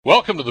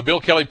Welcome to the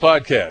Bill Kelly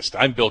Podcast.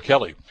 I'm Bill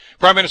Kelly.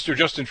 Prime Minister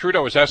Justin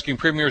Trudeau is asking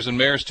premiers and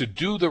mayors to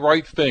do the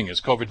right thing as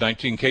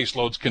COVID-19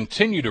 caseloads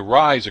continue to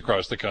rise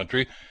across the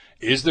country.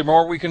 Is there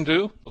more we can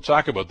do? We'll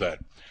talk about that.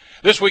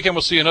 This weekend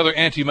we'll see another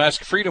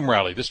anti-mask freedom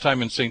rally, this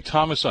time in St.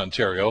 Thomas,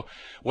 Ontario.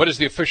 What is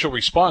the official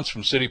response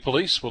from city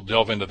police? We'll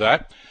delve into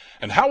that.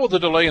 And how will the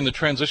delay in the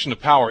transition to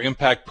power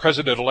impact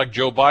President-elect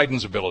Joe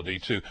Biden's ability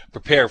to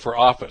prepare for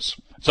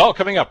office? It's all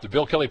coming up. The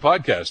Bill Kelly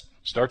Podcast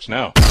starts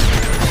now.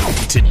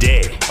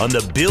 Today on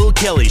The Bill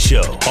Kelly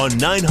Show on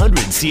 900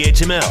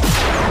 CHML.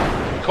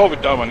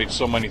 COVID dominates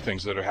so many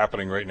things that are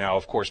happening right now.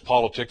 Of course,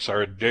 politics,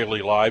 our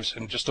daily lives,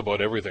 and just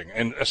about everything.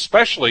 And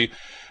especially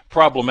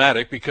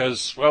problematic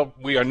because, well,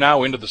 we are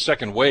now into the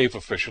second wave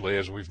officially,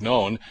 as we've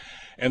known,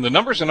 and the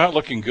numbers are not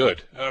looking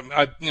good.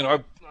 A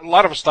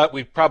lot of us thought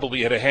we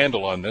probably had a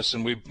handle on this,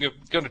 and we're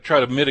going to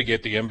try to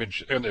mitigate the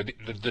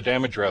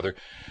damage that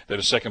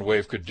a second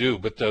wave could do.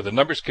 But the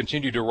numbers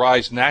continue to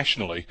rise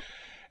nationally.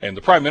 And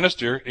the Prime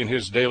Minister, in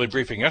his daily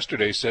briefing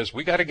yesterday, says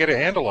we got to get a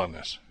handle on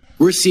this.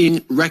 We're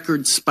seeing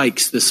record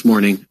spikes this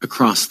morning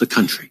across the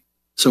country.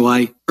 So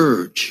I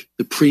urge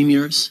the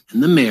premiers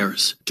and the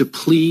mayors to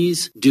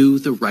please do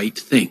the right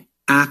thing.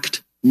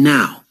 Act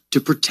now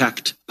to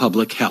protect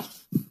public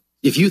health.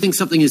 If you think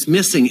something is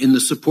missing in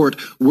the support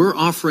we're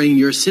offering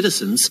your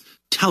citizens,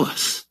 tell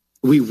us.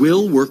 We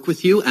will work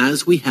with you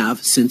as we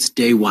have since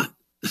day one.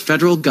 The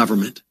federal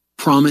government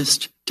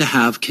promised to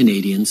have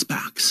Canadians'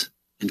 backs,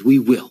 and we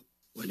will.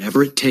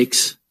 Whatever it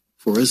takes,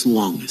 for as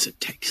long as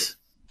it takes.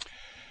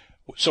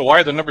 So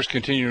why are the numbers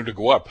continuing to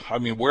go up? I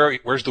mean,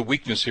 where's the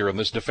weakness here in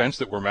this defense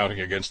that we're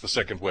mounting against the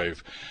second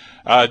wave?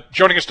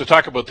 Joining us to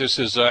talk about this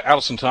is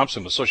Alison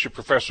Thompson, Associate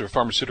Professor of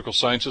Pharmaceutical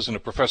Sciences and a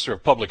Professor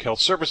of Public Health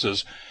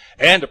Services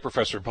and a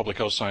Professor of Public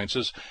Health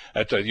Sciences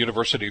at the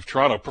University of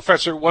Toronto.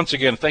 Professor, once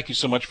again, thank you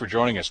so much for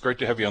joining us. Great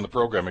to have you on the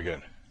program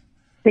again.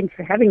 Thanks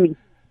for having me.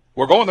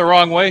 We're going the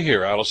wrong way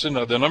here, Alison.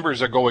 The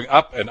numbers are going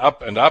up and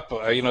up and up.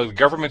 The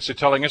governments are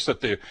telling us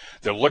that they're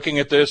looking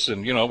at this,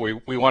 and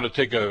we want to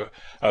take a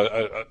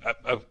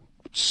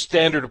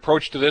standard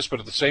approach to this,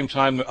 but at the same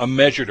time a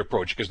measured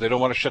approach because they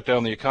don't want to shut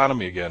down the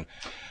economy again.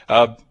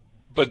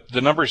 But the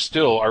numbers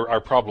still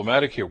are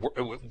problematic here.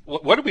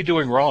 What are we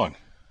doing wrong?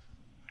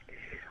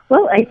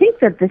 Well, I think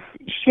that this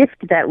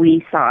shift that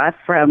we saw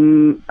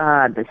from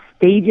the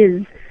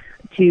stages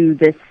to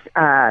this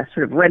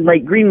sort of red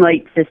light, green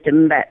light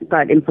system that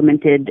got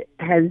implemented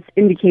has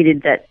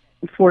indicated that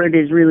Ford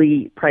is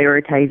really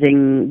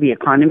prioritizing the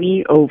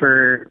economy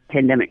over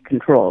pandemic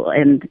control.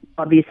 And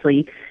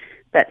obviously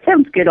that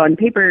sounds good on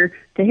paper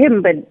to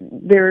him, but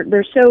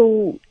they're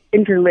so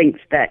interlinked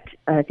that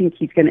I think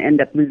he's going to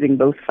end up losing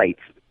both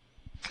fights.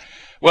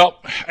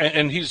 Well,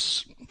 and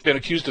he's been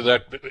accused of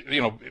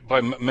that,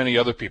 by many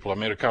other people. I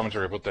made a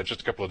commentary about that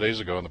just a couple of days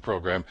ago on the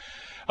program.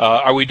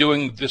 Are we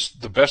doing this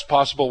the best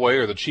possible way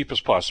or the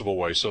cheapest possible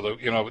way? So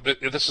that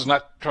this is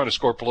not trying to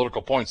score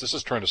political points. This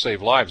is trying to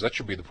save lives. That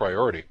should be the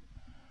priority.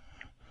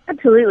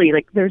 Absolutely.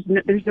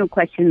 There's no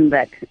question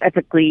that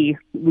ethically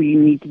we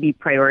need to be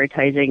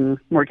prioritizing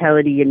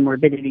mortality and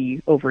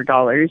morbidity over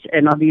dollars.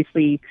 And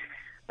obviously,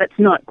 that's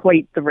not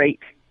quite the right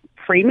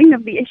framing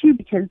of the issue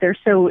because they're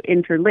so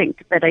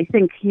interlinked. But I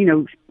think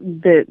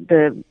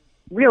the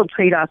real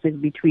trade-off is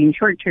between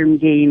short-term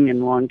gain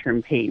and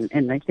long-term pain.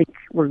 And I think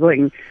we're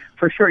going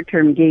for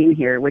short-term gain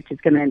here, which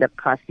is going to end up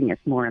costing us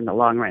more in the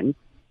long run.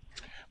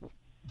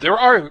 There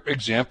are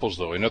examples,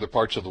 though, in other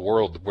parts of the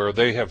world where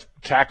they have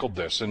tackled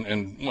this.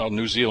 And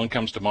New Zealand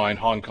comes to mind.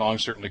 Hong Kong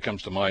certainly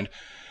comes to mind.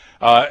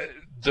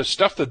 The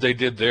stuff that they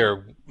did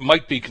there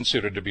might be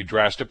considered to be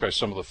drastic by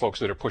some of the folks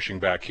that are pushing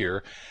back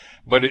here.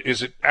 But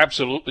is it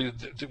absolutely,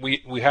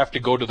 we have to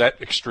go to that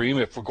extreme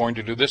if we're going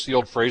to do this? The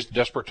old phrase,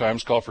 desperate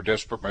times call for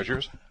desperate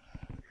measures?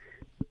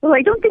 Well,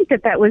 I don't think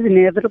that was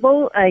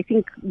inevitable. I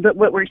think that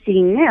what we're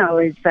seeing now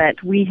is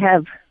that we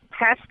have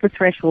passed the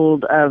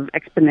threshold of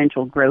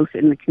exponential growth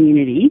in the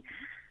community,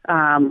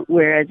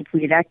 whereas if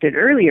we had acted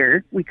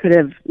earlier, we could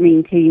have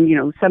maintained,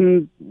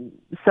 some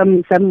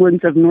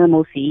semblance of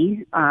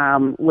normalcy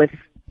with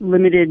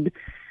limited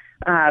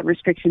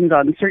restrictions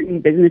on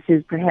certain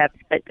businesses, perhaps,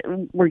 but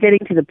we're getting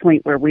to the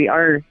point where we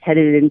are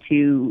headed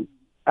into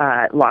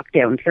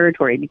lockdown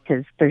territory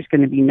because there's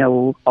going to be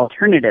no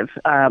alternative.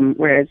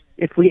 Whereas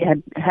if we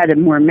had a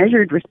more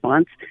measured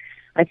response,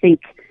 I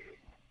think,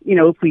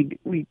 if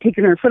we'd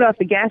taken our foot off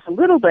the gas a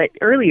little bit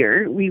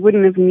earlier, we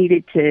wouldn't have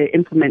needed to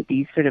implement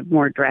these sort of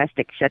more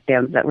drastic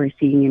shutdowns that we're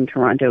seeing in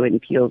Toronto and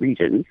Peel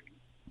regions.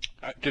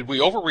 Did we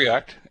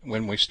overreact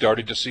when we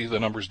started to see the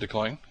numbers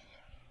decline?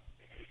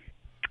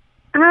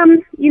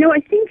 I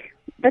think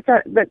that's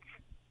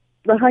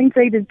the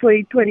hindsight is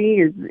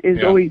 2020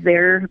 is always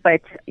there,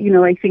 but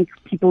I think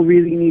people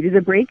really needed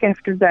a break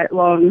after that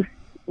long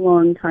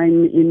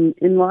time in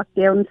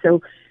lockdown.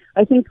 So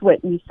I think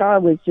what we saw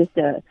was just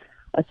a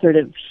sort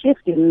of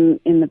shift in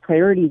the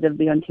priorities of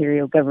the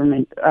Ontario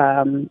government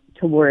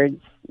towards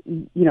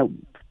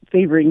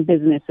favoring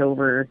business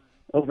over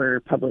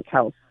public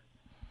health.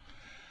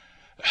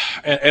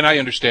 And I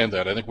understand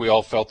that. I think we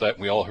all felt that,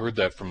 and we all heard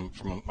that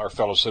from our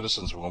fellow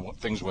citizens when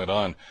things went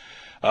on.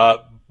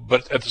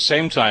 But at the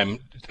same time,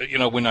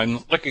 when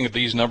I'm looking at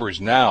these numbers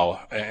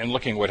now and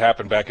looking at what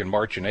happened back in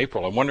March and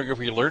April, I'm wondering if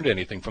we learned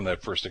anything from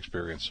that first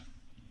experience.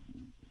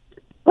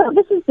 Well,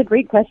 this is the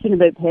great question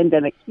about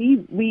pandemics.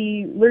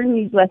 We learn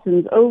these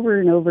lessons over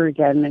and over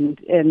again,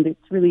 and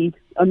it's really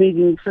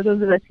amazing for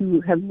those of us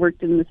who have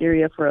worked in this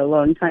area for a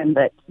long time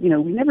that, we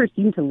never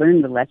seem to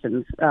learn the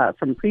lessons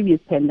from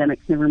previous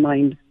pandemics, never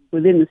mind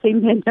within the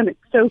same pandemic.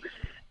 So,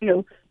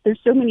 there's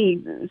so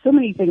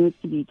many things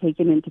to be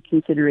taken into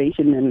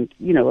consideration, and,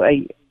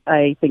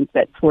 I think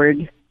that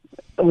Ford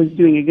was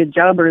doing a good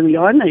job early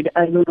on.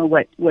 I don't know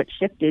what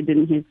shifted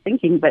in his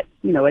thinking, but,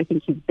 I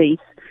think his base,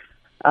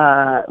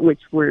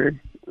 which were,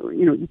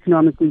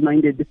 economically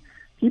minded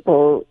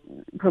people,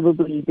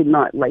 probably did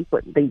not like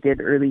what they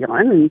did early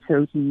on, and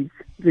so he's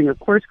doing a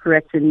course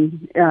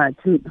correction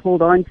to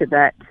hold on to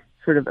that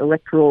sort of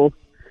electoral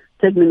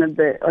segment of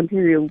the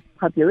Ontario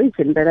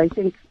population. But I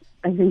think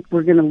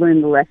we're going to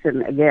learn the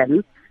lesson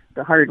again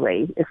the hard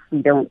way if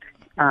we don't,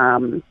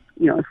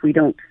 if we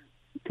don't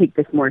take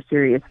this more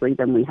seriously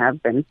than we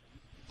have been.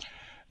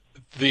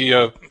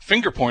 The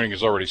finger pointing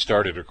has already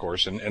started, of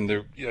course, and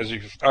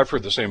I've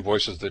heard the same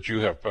voices that you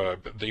have.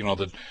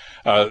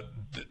 The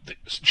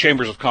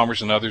chambers of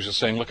commerce and others are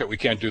saying, "Look, we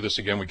can't do this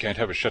again. We can't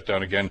have a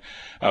shutdown again.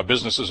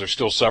 Businesses are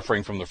still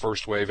suffering from the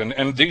first wave,"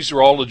 and these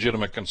are all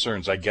legitimate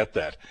concerns. I get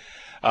that,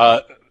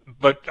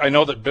 but I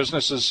know that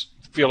businesses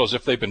feel as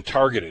if they've been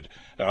targeted.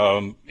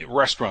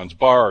 Restaurants,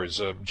 bars,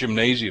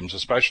 gymnasiums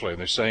especially, and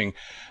they're saying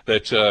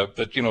that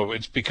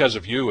it's because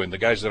of you and the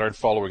guys that aren't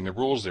following the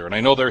rules there. And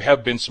I know there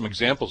have been some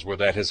examples where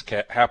that has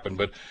happened,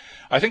 but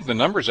I think the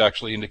numbers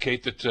actually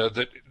indicate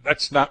that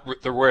that's not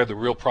where the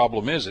real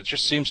problem is. It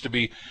just seems to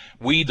be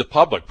we, the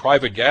public,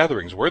 private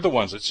gatherings, we're the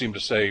ones that seem to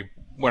say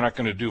we're not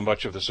going to do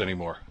much of this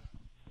anymore.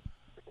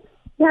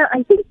 Yeah,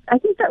 I think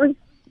that was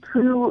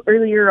true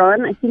earlier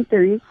on. I think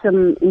there is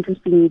some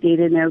interesting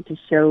data now to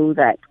show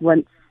that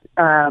once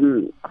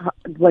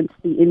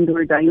the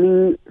indoor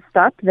dining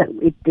stopped, that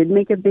it did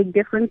make a big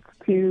difference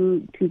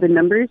to the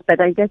numbers. But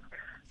I guess,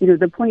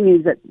 the point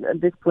is at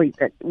this point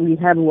that we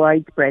have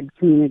widespread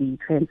community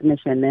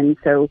transmission. And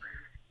so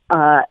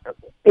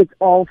it's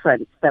all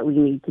fronts that we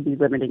need to be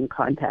limiting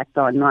contact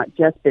on, not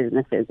just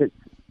businesses. It's,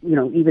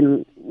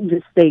 even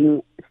just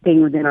staying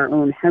within our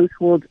own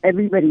households.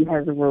 Everybody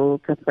has a role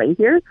to play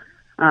here.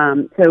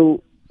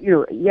 So,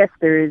 yes,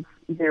 there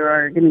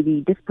are going to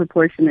be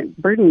disproportionate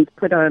burdens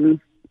put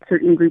on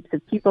certain groups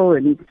of people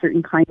and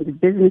certain kinds of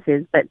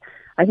businesses, but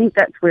I think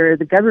that's where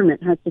the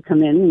government has to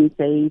come in and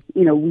say,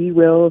 we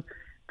will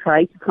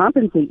try to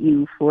compensate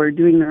you for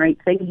doing the right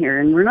thing here.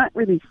 And we're not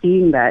really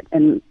seeing that.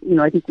 And,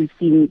 I think we've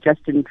seen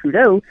Justin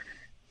Trudeau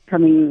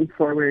coming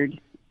forward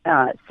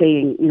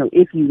saying,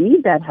 if you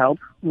need that help,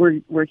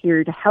 we're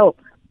here to help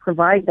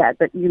provide that.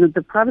 But,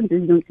 the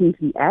provinces don't seem to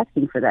be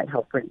asking for that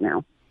help right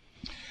now.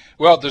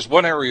 Well, there's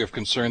one area of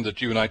concern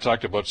that you and I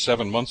talked about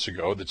 7 months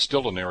ago that's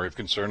still an area of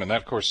concern, and that,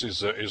 of course,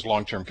 is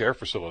long-term care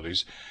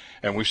facilities.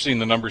 And we've seen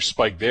the numbers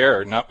spike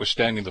there,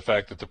 notwithstanding the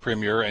fact that the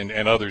Premier and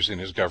others in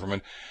his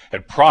government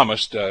had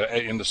promised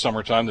in the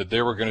summertime that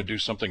they were going to do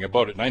something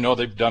about it. And I know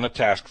they've done a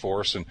task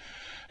force, and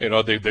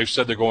they've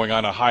said they're going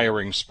on a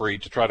hiring spree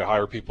to try to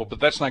hire people, but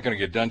that's not going to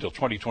get done until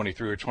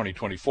 2023 or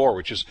 2024,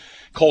 which is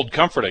cold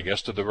comfort, I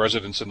guess, to the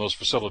residents in those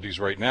facilities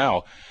right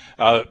now.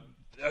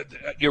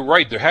 You're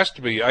right. There has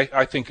to be,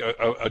 I think,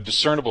 a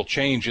discernible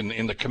change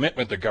in the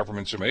commitment that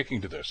governments are making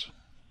to this.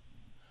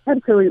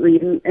 Absolutely.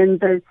 And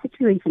the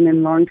situation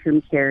in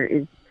long-term care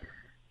is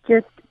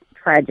just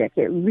tragic.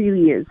 It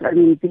really is. I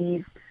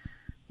mean,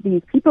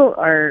 these people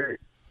are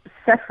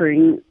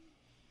suffering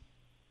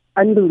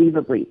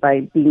unbelievably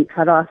by being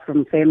cut off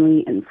from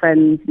family and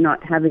friends,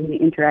 not having the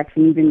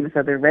interaction even with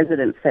other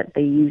residents that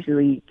they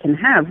usually can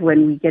have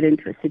when we get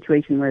into a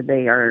situation where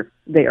they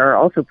are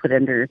also put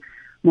under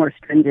more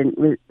stringent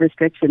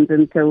restrictions.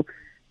 And so,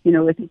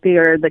 I think they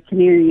are the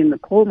canary in the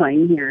coal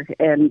mine here,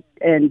 and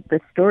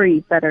the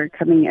stories that are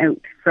coming out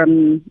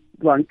from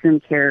long-term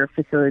care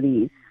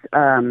facilities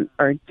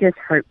are just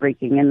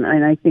heartbreaking. And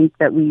I think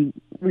that we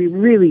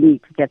really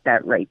need to get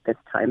that right this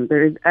time.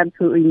 There is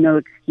absolutely no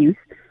excuse.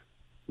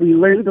 We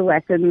learned the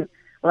lesson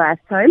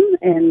last time,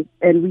 and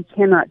we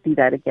cannot do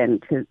that again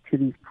to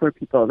these poor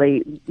people.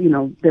 They,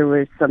 there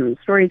were some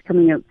stories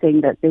coming out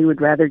saying that they would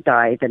rather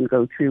die than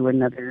go through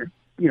another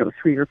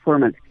 3 or 4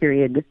 month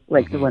period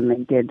like the one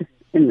they did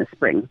in the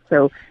spring.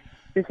 So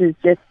this is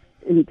just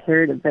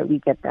imperative that we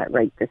get that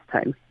right this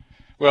time.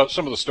 Well,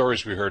 some of the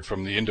stories we heard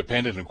from the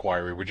independent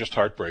inquiry were just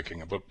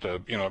heartbreaking about,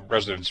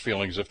 residents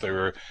feeling as if they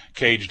were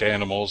caged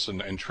animals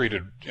and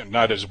treated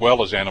not as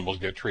well as animals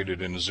get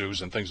treated in the zoos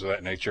and things of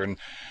that nature. And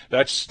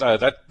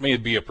that may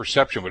be a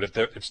perception, but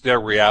it's their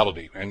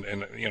reality.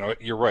 And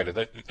you're right,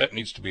 that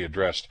needs to be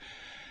addressed.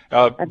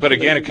 But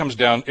again, it comes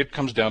down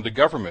to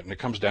government, and it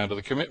comes down to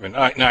the commitment.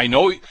 Now, I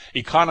know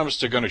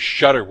economists are going to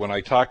shudder when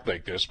I talk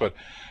like this, but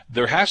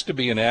there has to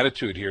be an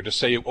attitude here to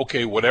say,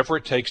 okay, whatever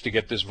it takes to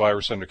get this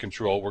virus under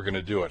control, we're going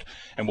to do it,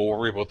 and we'll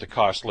worry about the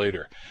cost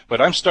later.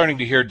 But I'm starting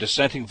to hear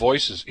dissenting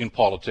voices in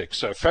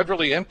politics,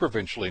 federally and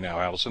provincially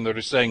now, Alison, that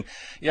are saying,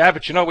 yeah,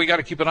 but we got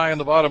to keep an eye on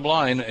the bottom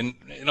line. And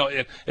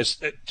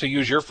to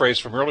use your phrase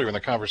from earlier in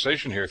the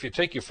conversation here, if you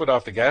take your foot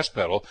off the gas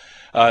pedal,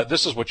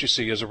 this is what you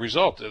see as a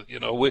result.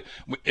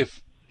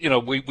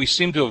 We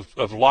seem to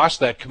have lost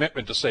that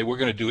commitment to say we're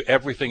going to do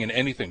everything and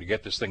anything to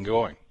get this thing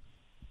going.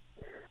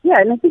 Yeah,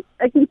 and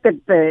I think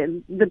that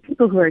the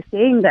people who are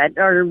saying that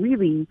are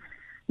really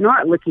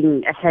not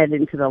looking ahead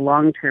into the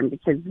long term,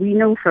 because we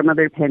know from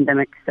other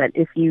pandemics that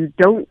if you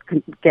don't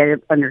get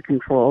it under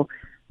control,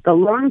 the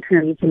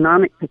long-term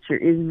economic picture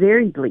is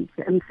very bleak.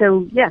 And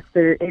so, yes,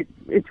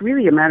 it's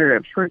really a matter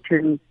of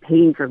short-term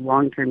pain for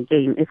long-term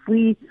gain. If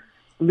we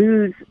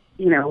lose,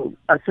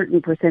 a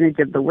certain percentage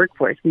of the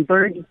workforce, we've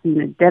already seen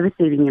a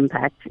devastating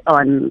impact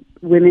on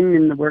women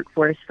in the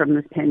workforce from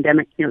this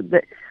pandemic.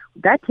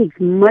 That takes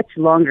much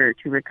longer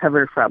to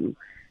recover from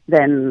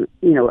than,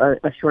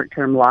 a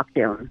short-term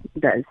lockdown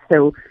does.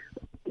 So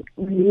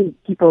we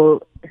need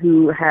people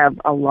who have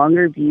a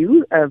longer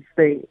view of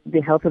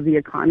the health of the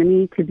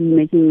economy to be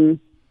making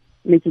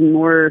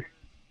more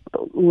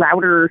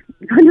louder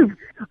kind of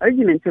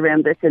arguments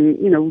around this. And,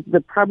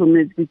 the problem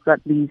is we've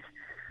got these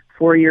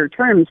 4-year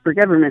terms for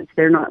governments.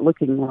 They're not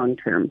looking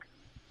long-term.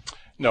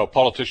 No,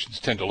 politicians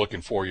tend to look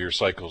in 4-year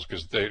cycles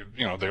because they're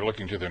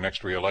looking to their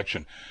next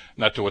re-election,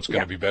 not to what's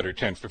going to be better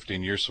 10,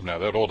 15 years from now.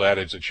 That old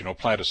adage that,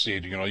 plant a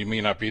seed, you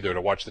may not be there to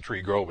watch the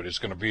tree grow, but it's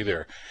going to be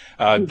there.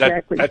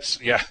 Exactly.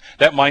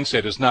 That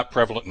mindset is not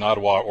prevalent in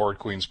Ottawa or at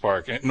Queen's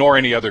Park, nor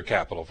any other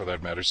capital for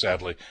that matter,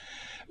 sadly.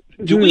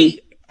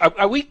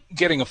 Are we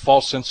getting a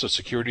false sense of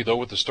security, though,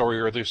 with the story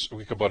earlier this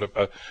week about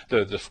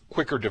the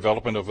quicker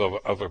development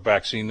of a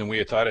vaccine than we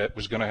had thought it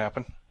was going to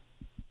happen?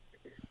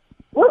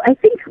 Well, I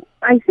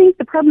think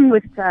the problem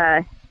with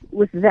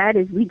that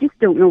is we just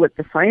don't know what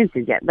the science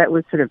is yet. That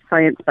was sort of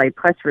science by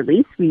press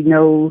release. We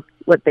know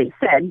what they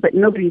said, but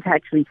nobody's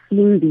actually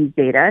seen these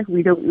data.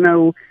 We don't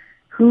know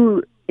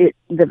who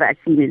the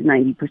vaccine is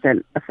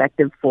 90%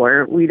 effective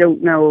for. We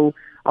don't know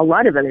a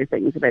lot of other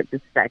things about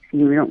this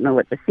vaccine. We don't know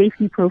what the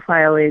safety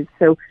profile is.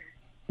 So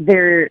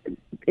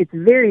it's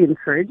very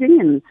encouraging,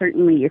 and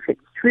certainly if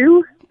it's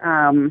true,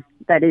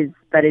 that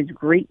is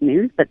great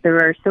news. But there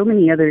are so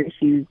many other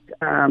issues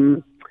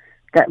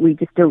that we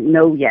just don't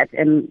know yet,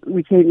 and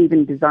we can't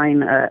even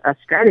design a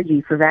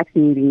strategy for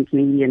vaccinating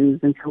Canadians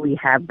until we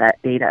have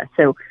that data.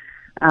 So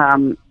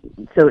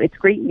it's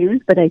great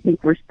news, but I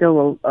think we're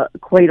still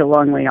quite a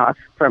long way off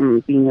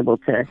from being able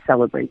to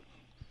celebrate.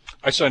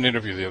 I saw an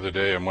interview the other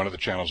day on one of the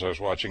channels I was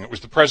watching. It was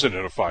the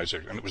president of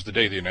Pfizer, and it was the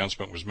day the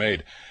announcement was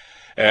made.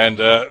 And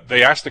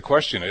they asked the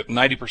question at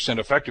 90%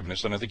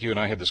 effectiveness, and I think you and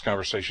I had this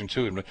conversation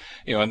too.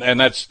 And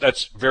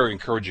that's very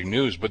encouraging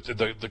news. But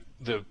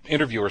the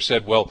interviewer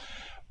said, well,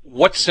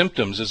 what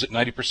symptoms is it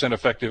 90%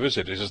 effective? Is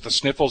it the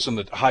sniffles and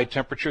the high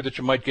temperature that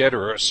you might get,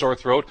 or a sore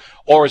throat,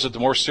 or is it the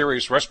more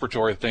serious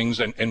respiratory things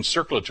and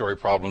circulatory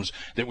problems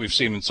that we've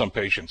seen in some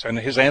patients? And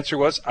his answer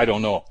was, I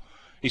don't know.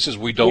 He says,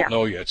 we don't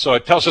know yet. So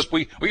it tells us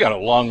we got a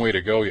long way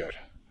to go yet.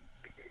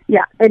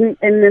 Yeah, and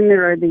then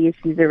there are the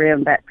issues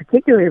around that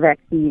particular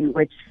vaccine,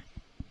 which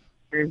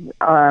is,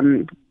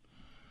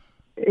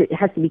 it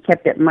has to be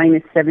kept at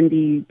minus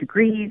 70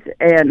 degrees,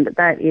 and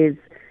that is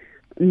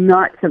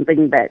not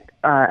something that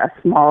a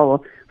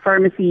small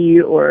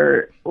pharmacy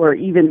or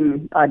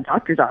even a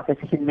doctor's office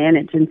can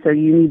manage. And so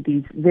you need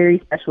these very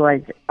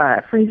specialized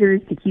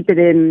freezers to keep it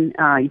in.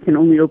 You can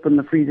only open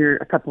the freezer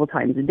a couple of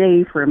times a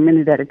day for a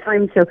minute at a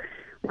time. So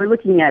we're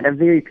looking at a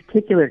very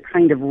particular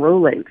kind of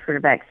rollout for a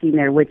vaccine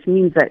there, which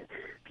means that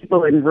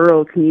people in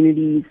rural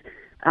communities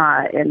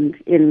and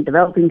in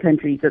developing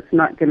countries, it's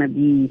not going to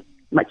be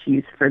much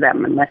use for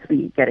them unless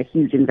we get a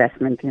huge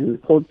investment in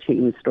cold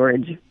chain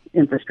storage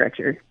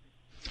infrastructure.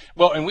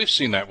 Well, and we've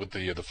seen that with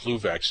the flu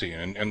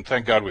vaccine, and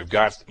thank God we've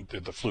got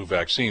the flu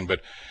vaccine.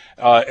 But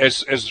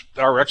as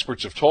our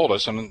experts have told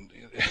us, and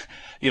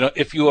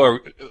if you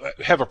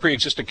have a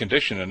pre-existing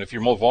condition and if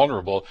you're more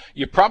vulnerable,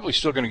 you're probably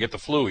still going to get the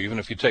flu, even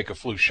if you take a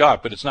flu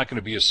shot, but it's not going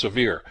to be as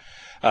severe.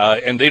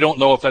 And they don't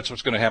know if that's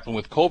what's going to happen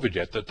with COVID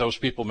yet, that those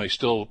people may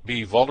still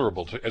be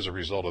vulnerable as a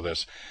result of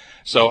this.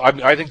 So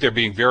I think they're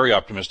being very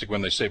optimistic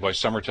when they say by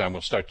summertime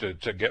we'll start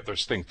to get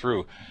this thing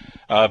through.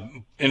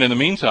 And in the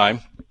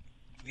meantime,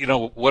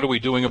 what are we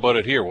doing about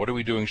it here? What are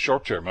we doing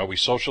short term? Are we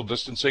social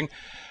distancing?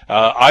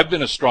 I've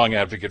been a strong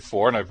advocate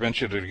for, and I've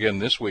mentioned it again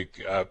this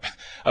week,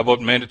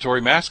 about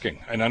mandatory masking.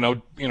 And I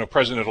know,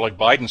 President-elect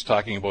Biden's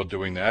talking about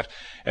doing that.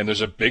 And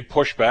there's a big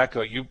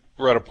pushback. You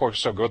read a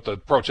post about the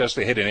protest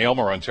they had in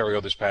Aylmer,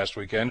 Ontario this past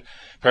weekend.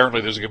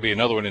 Apparently there's going to be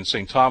another one in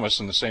St. Thomas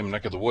in the same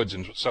neck of the woods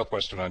in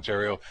southwestern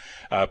Ontario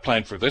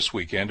planned for this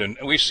weekend. And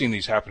we've seen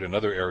these happen in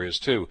other areas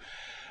too.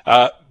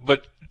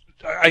 But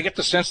I get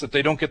the sense that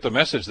they don't get the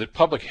message that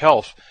public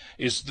health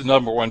is the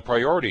number one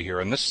priority here.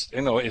 And this,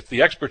 if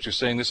the experts are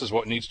saying this is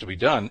what needs to be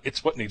done,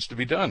 it's what needs to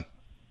be done.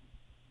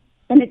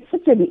 And it's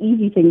such an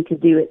easy thing to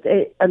do.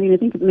 I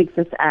think it makes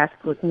us ask,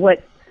 like,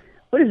 what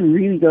is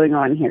really going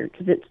on here?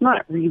 Because it's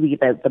not really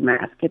about the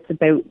mask. It's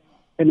about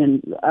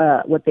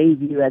what they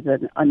view as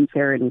an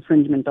unfair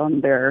infringement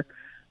on their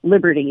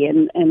liberty.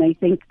 And I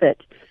think that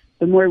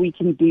the more we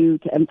can do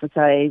to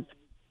emphasize,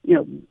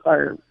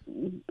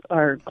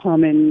 our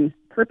common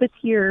purpose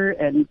here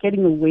and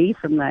getting away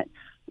from that,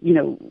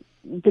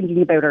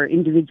 thinking about our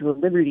individual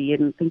liberty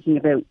and thinking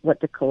about what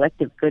the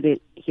collective good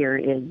here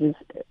is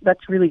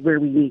that's really where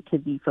we need to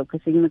be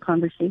focusing the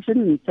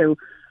conversation. And so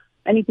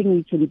anything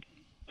we can do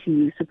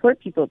to support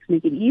people to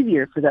make it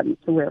easier for them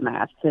to wear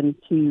masks and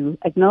to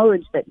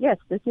acknowledge that, yes,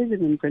 this is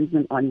an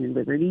infringement on your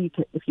liberty,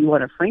 if you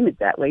want to frame it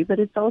that way, but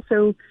it's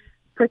also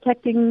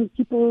protecting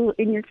people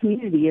in your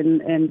community,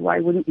 and why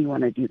wouldn't you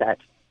want to do that?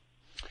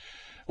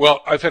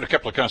 Well, I've had a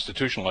couple of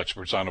constitutional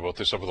experts on about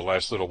this over the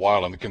last little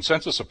while, and the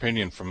consensus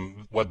opinion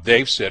from what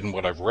they've said and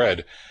what I've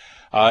read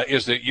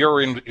is that your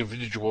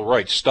individual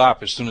rights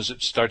stop as soon as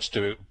it starts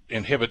to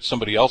inhibit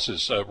somebody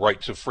else's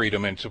right to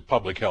freedom and to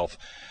public health.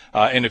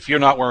 And if you're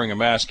not wearing a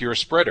mask, you're a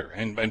spreader.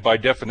 And by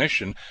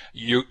definition,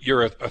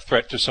 you're a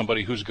threat to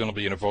somebody who's going to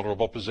be in a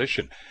vulnerable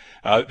position.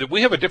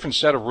 We have a different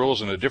set of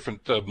rules and a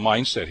different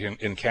mindset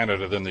in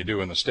Canada than they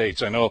do in the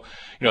States. I know,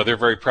 they're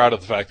very proud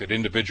of the fact that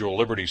individual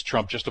liberties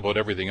trump just about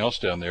everything else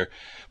down there.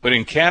 But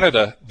in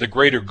Canada, the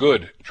greater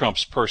good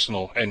trumps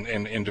personal and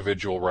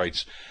individual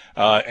rights.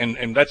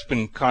 And that's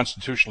been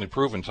constitutionally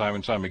proven time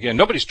and time again.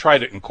 Nobody's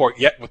tried it in court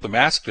yet with the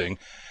mask thing,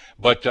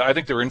 but I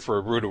think they're in for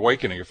a rude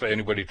awakening if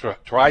anybody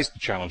tries to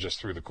challenge us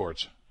through the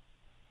courts.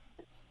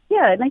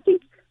 Yeah, and I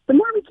think the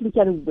more we can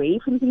get away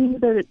from thinking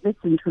about this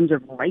in terms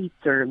of rights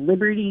or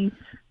liberty,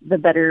 the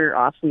better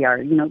off we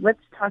are. Let's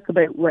talk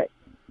about what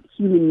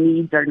human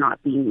needs are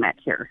not being met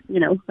here,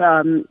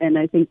 and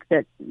I think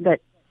that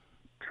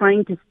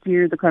trying to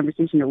steer the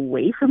conversation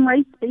away from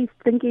rights-based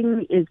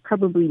thinking is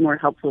probably more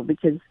helpful,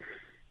 because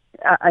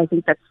I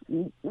think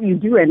you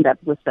do end up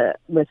with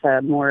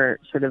a more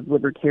sort of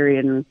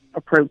libertarian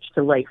approach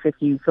to life if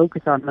you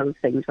focus on those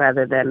things,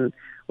 rather than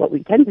what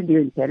we tend to do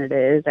in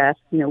Canada is ask,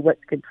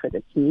 what's good for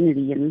the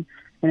community. And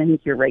I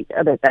think you're right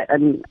about that. I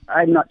mean,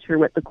 I'm not sure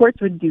what the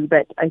courts would do,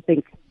 but I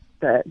think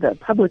the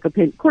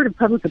court of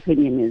public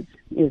opinion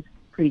is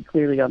pretty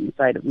clearly on the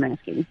side of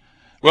masking.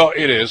 Well,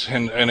 it is,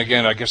 and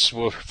again, I guess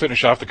we'll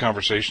finish off the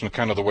conversation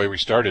kind of the way we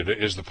started.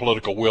 Is the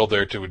political will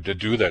there to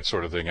do that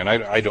sort of thing? And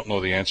I don't know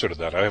the answer to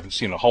that. I haven't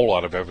seen a whole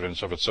lot of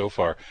evidence of it so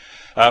far.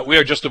 We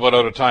are just about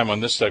out of time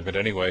on this segment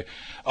anyway.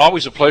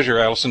 Always a pleasure,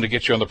 Alison, to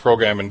get you on the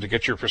program and to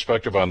get your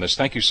perspective on this.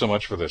 Thank you so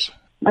much for this.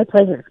 My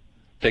pleasure.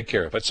 Take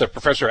care. That's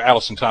Professor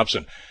Alison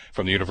Thompson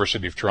from the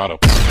University of Toronto.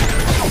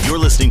 You're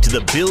listening to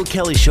the Bill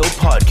Kelly Show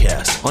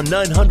podcast on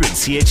 900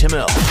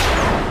 CHML.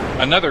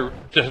 Another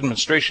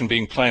demonstration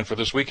being planned for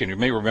this weekend. You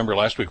may remember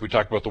last week we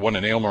talked about the one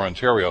in Aylmer,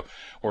 Ontario,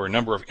 where a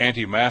number of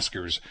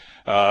anti-maskers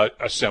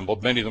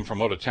assembled, many of them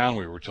from out of town,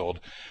 we were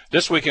told.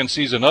 This weekend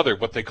sees another,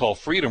 what they call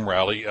Freedom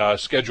Rally,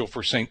 scheduled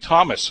for St.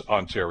 Thomas,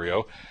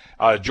 Ontario.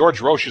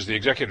 George Roche is the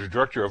executive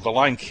director of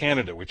Align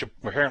Canada, which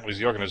apparently is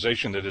the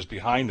organization that is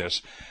behind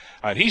this.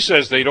 And he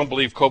says they don't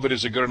believe COVID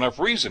is a good enough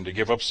reason to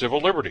give up civil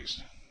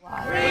liberties.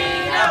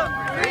 Freedom,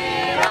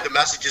 freedom. The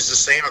message is the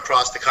same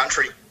across the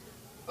country.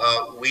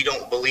 We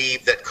don't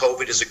believe that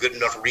COVID is a good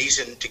enough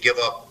reason to give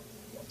up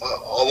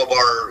all of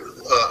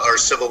our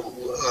civil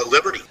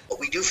liberty.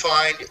 What we do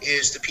find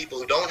is the people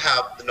who don't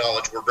have the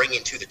knowledge we're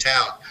bringing to the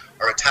town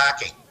are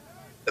attacking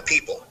the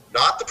people,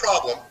 not the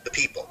problem, the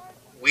people.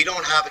 We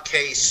don't have a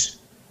case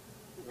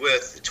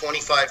with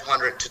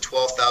 2,500 to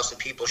 12,000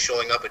 people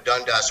showing up at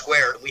Dundas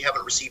Square, and we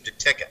haven't received a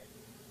ticket.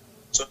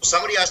 So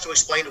somebody has to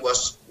explain to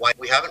us why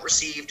we haven't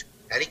received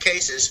any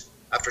cases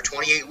after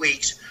 28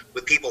 weeks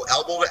with people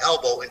elbow to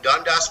elbow in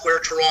Dundas Square,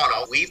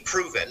 Toronto. We've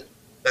proven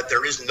that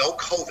there is no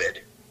COVID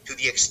to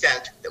the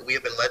extent that we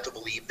have been led to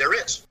believe there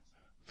is.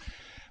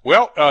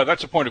 Well,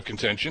 that's a point of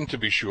contention, to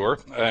be sure.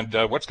 And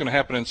what's going to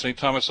happen in St.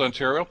 Thomas,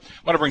 Ontario?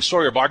 I want to bring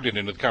Sawyer Bogdan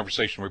into the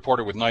conversation,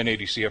 reporter with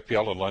 980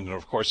 CFPL in London,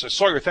 of course.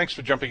 Sawyer, thanks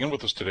for jumping in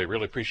with us today.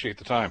 Really appreciate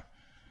the time.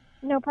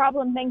 No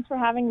problem. Thanks for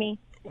having me.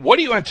 What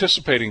are you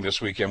anticipating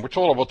this weekend? We're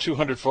told about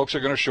 200 folks are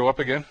going to show up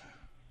again.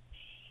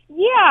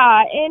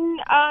 Yeah,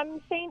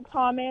 St.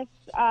 Thomas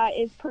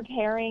is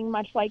preparing,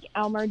 much like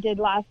Aylmer did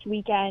last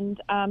weekend,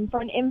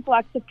 for an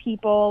influx of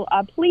people.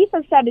 Police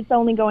have said it's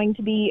only going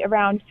to be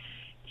around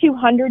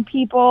 200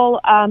 people,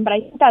 but I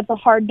think that's a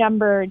hard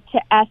number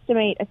to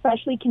estimate,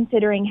 especially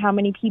considering how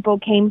many people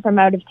came from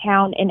out of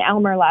town in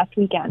Aylmer last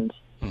weekend.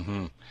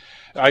 Mm-hmm.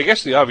 I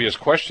guess the obvious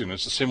question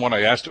is the same one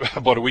I asked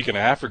about a week and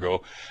a half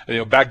ago.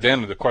 Back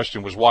then the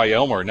question was why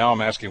Aylmer. Now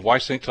I'm asking why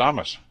St.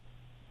 Thomas.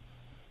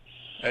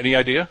 Any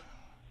idea?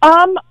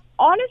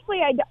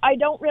 Honestly, I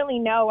don't really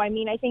know. I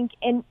mean, I think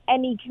in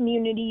any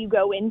community you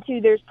go into,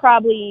 there's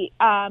probably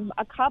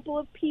a couple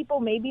of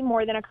people, maybe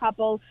more than a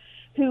couple,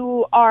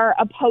 who are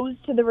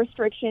opposed to the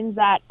restrictions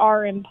that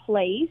are in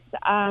place.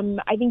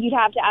 I think you'd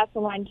have to ask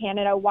Align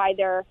Canada why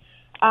they're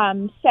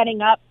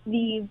setting up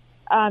these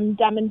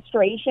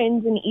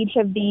demonstrations in each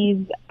of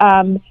these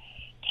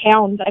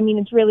towns. I mean,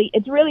 it's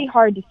really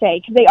hard to say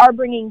because they are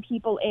bringing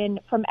people in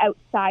from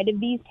outside of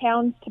these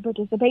towns to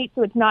participate.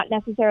 So it's not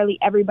necessarily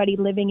everybody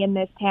living in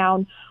this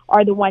town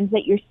are the ones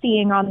that you're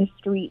seeing on the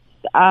streets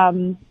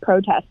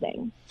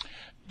protesting.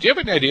 Do you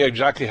have any idea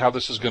exactly how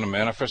this is going to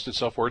manifest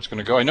itself, where it's going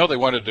to go? I know they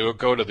wanted to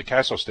go to the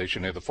CASO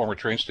station, the former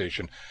train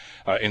station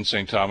in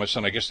St. Thomas,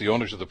 and I guess the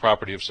owners of the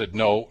property have said,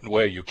 no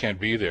way, you can't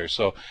be there.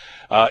 So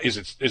is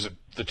it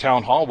the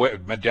town hall,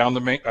 down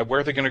the main, where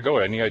are they going to go?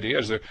 Any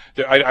idea?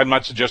 I'm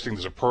not suggesting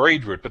there's a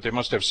parade route, but they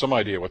must have some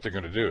idea what they're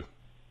going to do.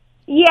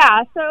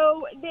 Yeah,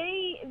 so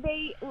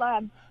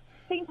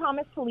St.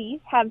 Thomas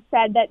Police have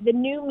said that the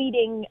new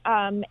meeting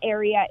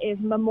area is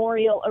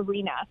Memorial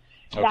Arena.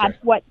 Okay.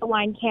 That's what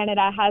Align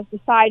Canada has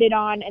decided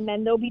on, and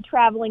then they'll be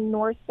traveling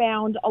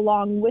northbound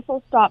along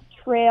Whistle Stop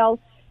Trail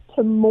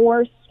to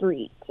Moore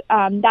Street.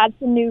 That's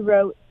the new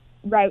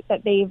route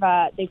that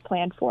they've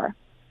planned for.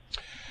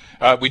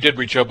 We did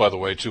reach out, by the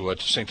way, to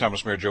St.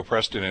 Thomas Mayor Joe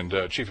Preston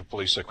and Chief of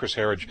Police Chris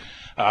Harridge.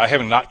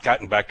 Have not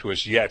gotten back to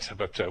us yet,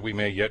 but we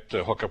may yet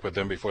hook up with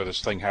them before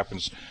this thing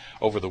happens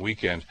over the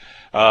weekend.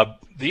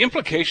 The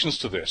implications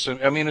to this,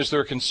 I mean, is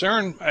there a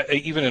concern,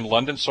 even in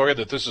London, Sawyer,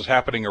 that this is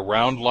happening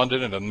around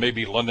London and then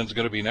maybe London's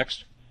going to be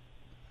next?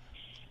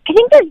 I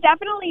think there's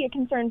definitely a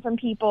concern from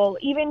people.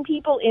 Even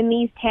people in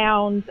these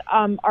towns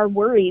are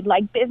worried.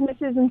 Like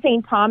businesses in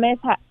St. Thomas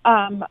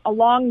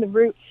along the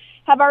route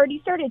have already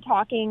started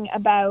talking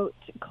about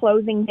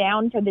closing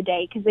down for the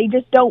day because they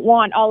just don't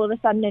want all of a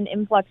sudden an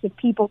influx of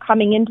people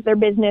coming into their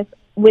business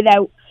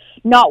without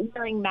not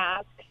wearing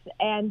masks.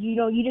 And,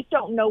 you just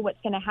don't know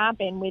what's going to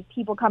happen with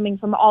people coming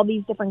from all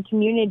these different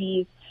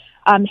communities,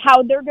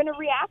 how they're going to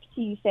react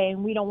to you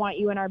saying, we don't want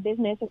you in our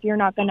business if you're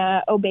not going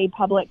to obey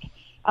public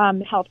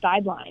health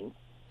guidelines.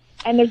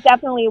 And there's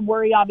definitely a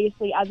worry,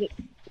 obviously, as it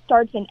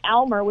starts in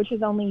Aylmer, which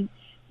is only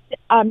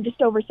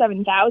just over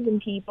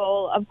 7,000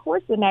 people, of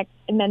course, and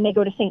then they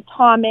go to St.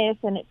 Thomas,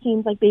 and it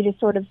seems like they just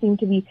sort of seem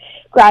to be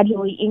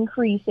gradually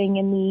increasing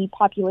in the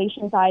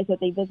population size that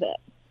they visit.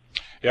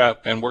 Yeah,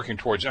 and working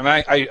towards, and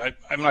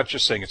I'm not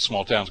just saying it's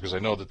small towns because I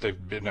know that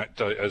they've been,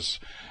 as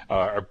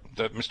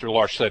that Mr.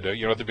 Larch said,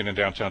 they've been in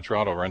downtown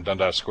Toronto around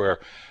Dundas Square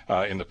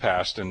in the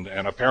past, and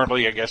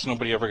apparently, I guess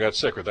nobody ever got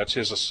sick, or that's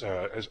his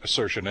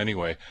assertion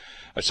anyway.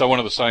 I saw one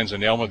of the signs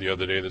in Aylmer the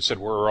other day that said,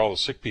 where are all the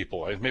sick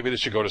people? Maybe they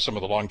should go to some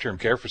of the long-term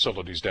care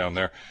facilities down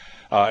there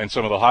and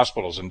some of the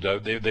hospitals, and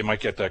they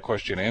might get that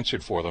question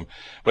answered for them.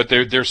 But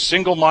they're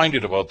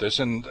single-minded about this,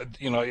 and,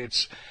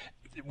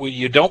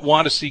 you don't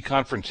want to see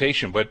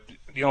confrontation, but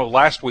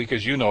last week,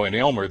 as you know, in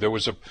Aylmer, there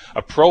was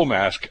a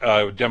pro-mask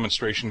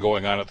demonstration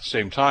going on at the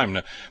same time.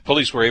 The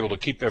police were able to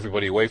keep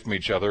everybody away from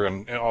each other,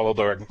 and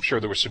although I'm sure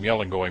there was some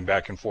yelling going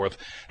back and forth,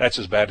 that's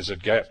as bad as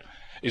it gets.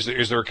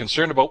 Is there a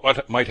concern about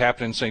what might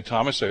happen in St.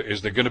 Thomas?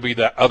 Is there going to be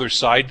that other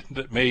side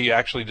that may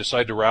actually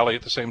decide to rally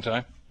at the same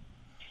time?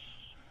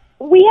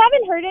 We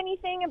haven't heard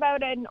anything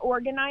about an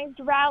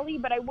organized rally,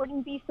 but I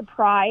wouldn't be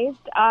surprised.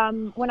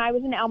 When I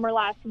was in Aylmer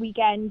last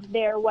weekend,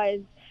 there was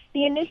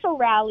the initial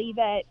rally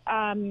that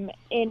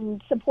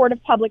in support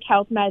of public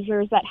health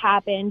measures that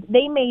happened.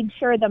 They made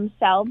sure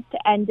themselves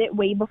to end it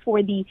way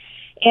before the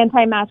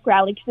anti-mask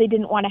rally because they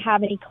didn't want to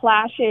have any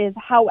clashes.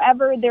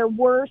 However, there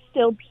were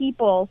still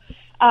people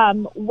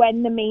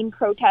when the main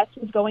protest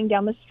was going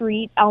down the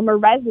street, Aylmer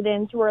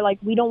residents who were like,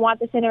 we don't want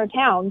this in our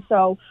town,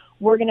 so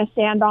we're going to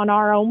stand on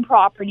our own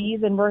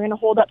properties and we're going to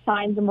hold up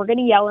signs and we're going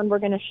to yell and we're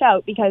going to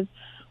shout because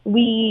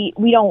we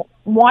don't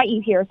want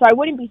you here. So I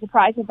wouldn't be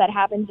surprised if that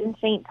happens in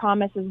St.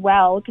 Thomas as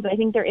well, because I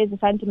think there is a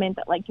sentiment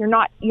that like you're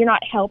not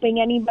helping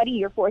anybody.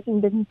 You're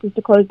forcing businesses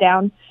to close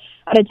down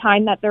at a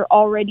time that they're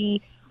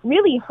already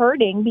really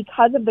hurting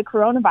because of the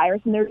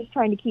coronavirus, and they're just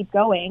trying to keep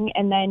going.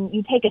 And then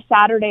you take a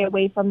Saturday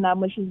away from them,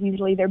 which is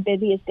usually their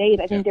busiest days.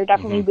 I think there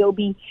definitely will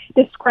be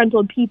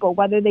disgruntled people,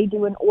 whether they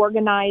do an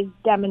organized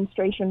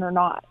demonstration or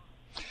not.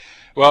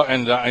 Well,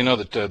 and I know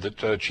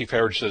that Chief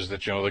Harridge says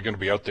that they're going to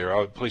be out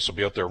there. Police will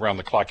be out there around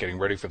the clock getting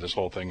ready for this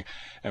whole thing,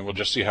 and we'll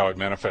just see how it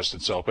manifests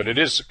itself. But it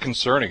is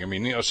concerning. I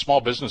mean,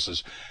 small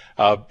businesses.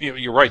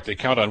 You're right; they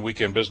count on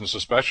weekend business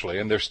especially,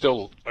 and they're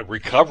still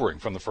recovering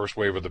from the first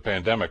wave of the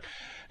pandemic.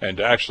 And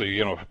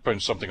actually, putting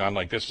something on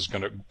like this it's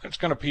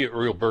going to be a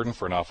real burden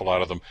for an awful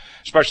lot of them,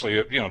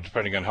 especially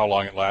depending on how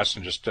long it lasts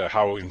and just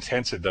how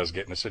intense it does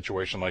get in a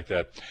situation like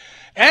that.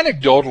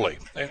 Anecdotally,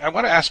 I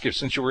want to ask you,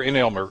 since you were in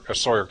Aylmer,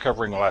 Sawyer,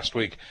 covering last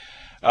week,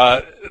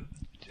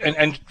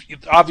 and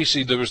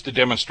obviously there was the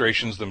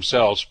demonstrations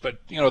themselves, but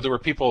there were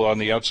people on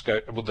the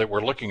outskirts that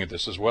were looking at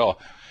this as well.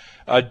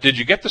 Did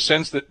you get the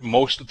sense that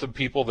most of the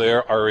people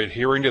there are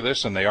adhering to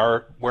this and they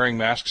are wearing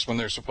masks when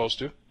they're supposed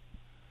to?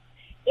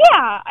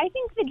 Yeah, I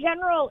think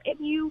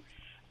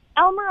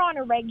Aylmer on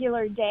a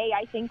regular day,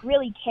 I think,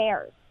 really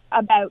cares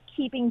about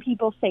keeping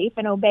people safe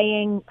and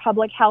obeying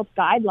public health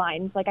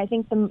guidelines. Like, I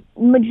think the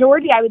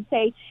majority, I would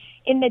say,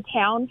 in the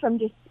town from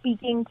just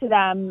speaking to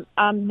them.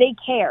 They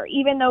care.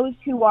 Even those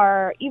who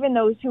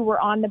were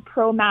on the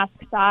pro-mask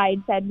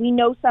side said, we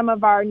know some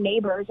of our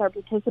neighbors are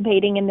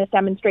participating in this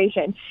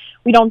demonstration.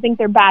 We don't think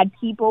they're bad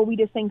people. We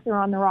just think they're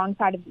on the wrong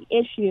side of the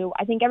issue.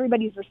 I think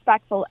everybody's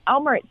respectful.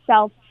 Elmer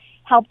itself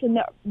helped in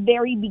the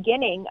very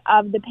beginning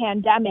of the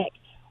pandemic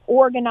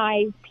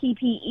organize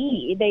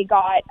PPE. They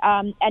got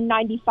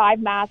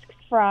N95 masks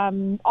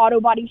from auto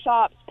body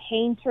shops,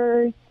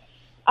 painters,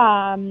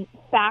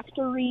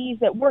 factories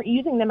that weren't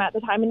using them at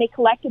the time, and they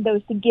collected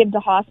those to give to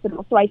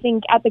hospitals. So I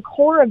think at the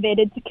core of it,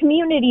 it's a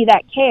community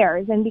that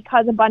cares, and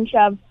because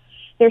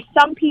there's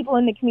some people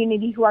in the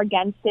community who are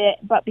against it,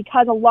 but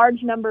because a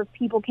large number of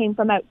people came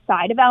from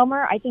outside of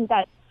Elmer, I think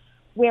that's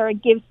where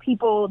it gives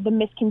people the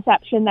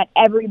misconception that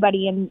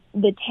everybody in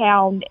the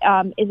town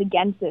is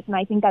against this, and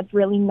I think that's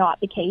really not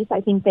the case.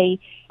 I think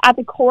at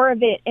the core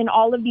of it, in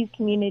all of these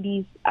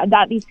communities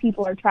that these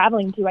people are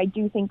traveling to, I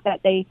do think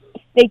that they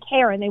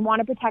care and they want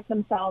to protect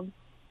themselves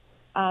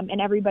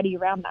and everybody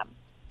around them.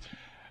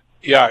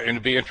 Yeah, and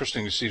it'd be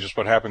interesting to see just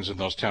what happens in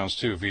those towns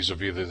too,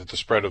 vis-a-vis the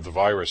spread of the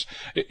virus.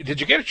 Did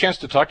you get a chance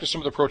to talk to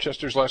some of the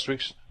protesters last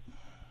week?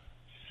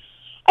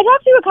 I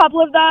talked to a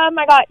couple of them.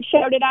 I got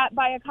shouted at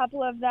by a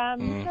couple of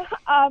them.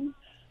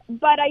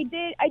 But I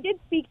did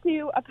speak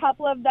to a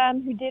couple of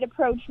them who did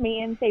approach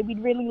me and say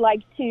we'd really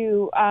like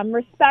to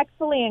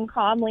respectfully and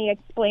calmly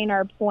explain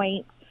our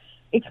points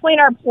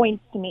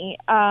to me,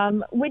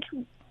 which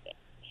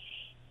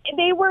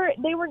they were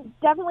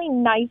definitely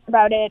nice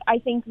about it. I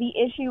think the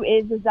issue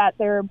is that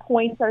their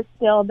points are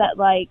still that,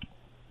 like,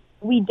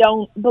 we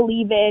don't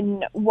believe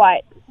in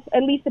what,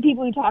 at least the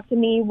people who talked to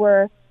me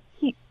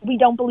we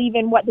don't believe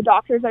in what the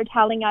doctors are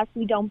telling us.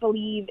 We don't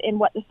believe in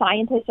what the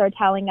scientists are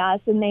telling us.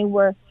 And they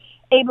were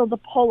able to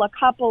pull a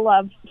couple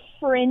of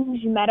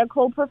fringe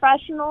medical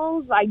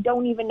professionals. I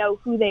don't even know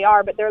who they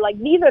are, but they're like,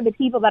 these are the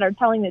people that are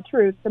telling the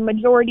truth. The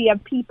majority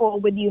of people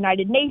with the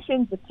United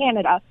Nations, with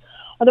Canada,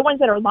 are the ones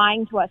that are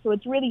lying to us. So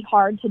it's really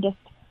hard to just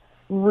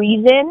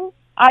reason,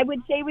 I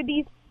would say, with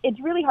these. It's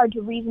really hard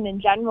to reason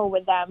in general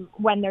with them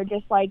when they're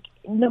just like,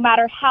 no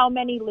matter how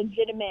many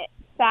legitimate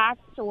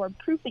facts or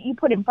proof that you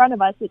put in front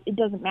of us, it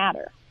doesn't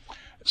matter.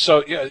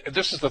 So, yeah,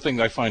 this is the thing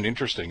that I find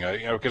interesting,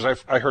 because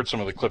I heard some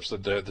of the clips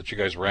that you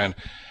guys ran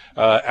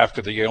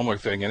after the Aylmer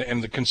thing,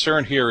 and the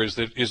concern here is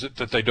it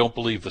that they don't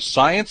believe the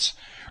science,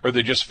 or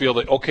they just feel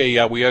that, okay,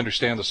 yeah, we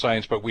understand the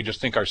science, but we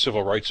just think our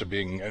civil rights are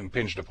being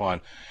impinged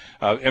upon.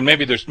 And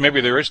maybe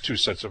there is two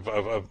sets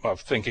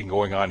of thinking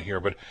going on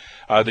here, but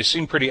they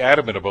seem pretty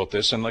adamant about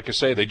this. And like I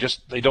say,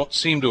 they don't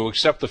seem to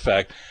accept the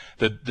fact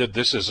that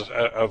this is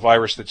a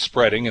virus that's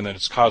spreading and that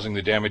it's causing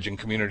the damage in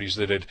communities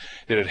that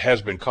it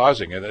has been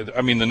causing. And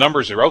I mean, the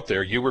numbers are out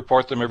there. You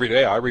report them every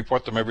day. I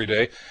report them every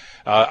day.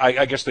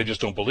 I guess they just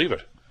don't believe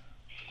it.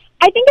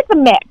 I think it's a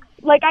mix.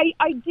 Like,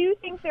 I do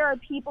think there are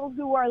people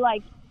who are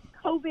like,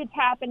 COVID's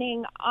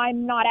happening,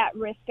 I'm not at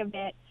risk of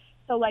it,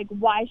 so, like,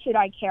 why should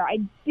I care? I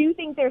do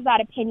think there's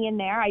that opinion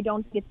there. I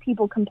don't think it's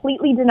people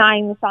completely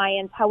denying the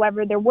science.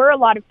 However, there were a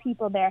lot of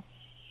people there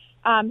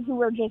who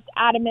were just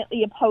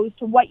adamantly opposed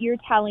to what you're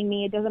telling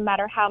me. It doesn't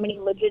matter how many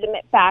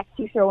legitimate facts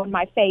you throw in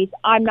my face.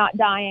 I'm not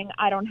dying.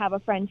 I don't have a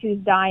friend who's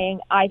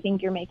dying. I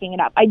think you're making it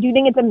up. I do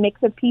think it's a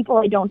mix of people.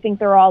 I don't think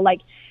they're all,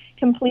 like,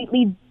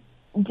 completely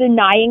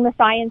denying the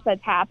science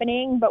that's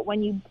happening, but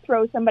when you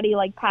throw somebody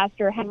like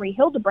Pastor Henry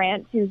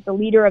Hildebrandt, who's the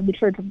leader of the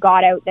Church of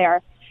God out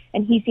there,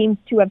 and he seems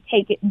to have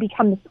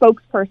become the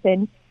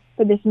spokesperson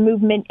for this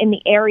movement in the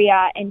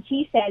area, and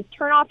he says,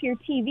 turn off your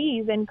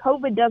TVs and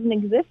COVID doesn't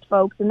exist,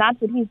 folks, and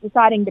that's what he's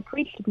deciding to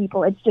preach to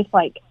people. It's just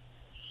like,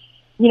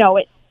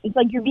 it's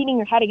like you're beating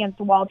your head against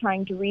the wall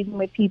trying to reason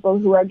with people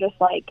who are just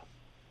like,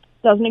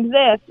 doesn't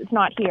exist, it's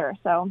not here.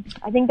 So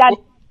I think that,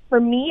 for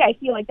me, I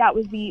feel like that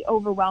was the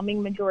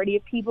overwhelming majority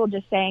of people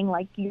just saying,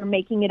 like, you're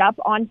making it up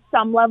on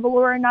some level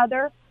or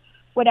another.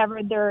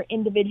 Whatever they're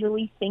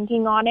individually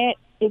thinking on it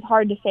is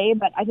hard to say,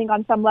 but I think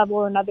on some level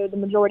or another, the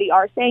majority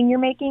are saying you're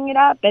making it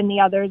up, and the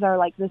others are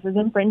like, this is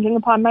infringing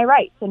upon my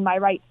rights, and my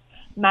rights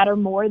matter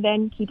more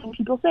than keeping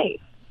people safe.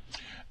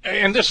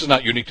 And this is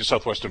not unique to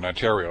southwestern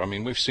Ontario. I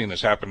mean, we've seen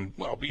this happen,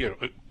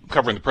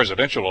 covering the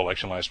presidential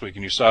election last week,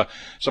 and you saw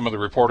some of the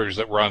reporters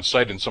that were on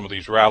site in some of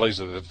these rallies,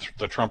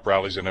 the Trump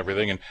rallies and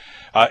everything. And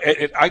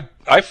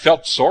I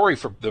felt sorry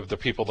for the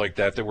people like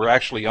that were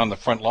actually on the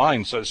front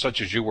lines, such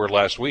as you were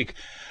last week,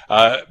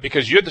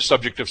 because you're the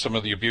subject of some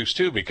of the abuse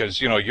too, because,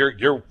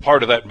 you're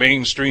part of that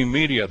mainstream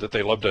media that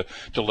they love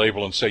to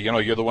label and say,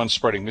 you're the one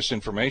spreading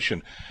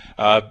misinformation.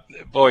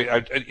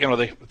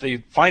 They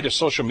find a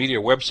social media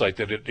website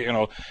that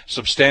it,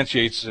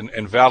 substantiates and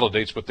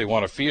validates what they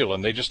want to feel,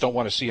 and they just don't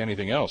want to see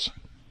anything else.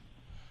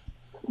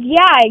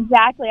 Yeah,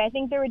 exactly. I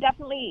think there were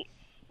definitely,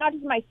 not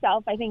just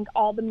myself, I think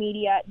all the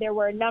media, there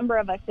were a number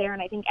of us there,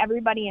 and I think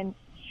everybody in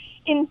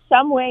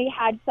some way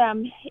had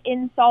some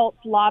insults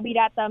lobbied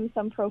at them,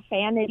 some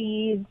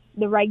profanities,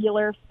 the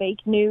regular fake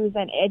news,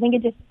 and I think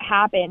it just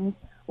happened.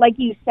 Like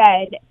you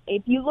said,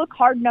 if you look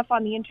hard enough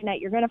on the internet,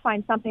 you're going to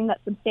find something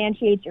that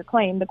substantiates your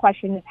claim. The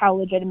question is, how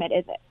legitimate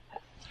is it?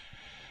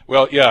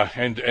 Well, yeah,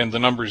 and the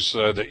numbers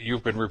that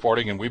you've been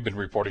reporting and we've been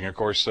reporting, of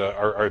course,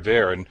 are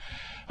there. And,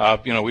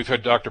 we've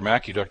had Dr.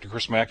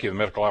 Chris Mackey, the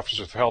medical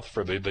officer of health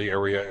for the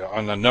area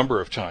on a number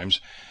of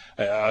times,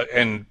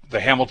 and the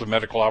Hamilton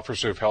medical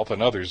officer of health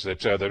and others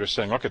that are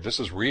saying, look, this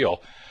is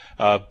real.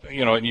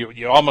 And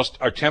you almost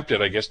are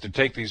tempted, I guess, to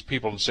take these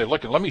people and say,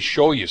 look, let me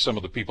show you some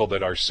of the people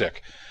that are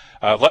sick.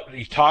 Let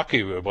me talk to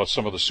you about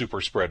some of the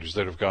super spreaders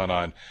that have gone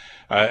on.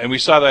 And we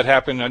saw that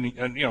happen,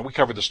 and we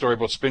covered the story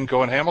about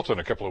Spinco and Hamilton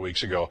a couple of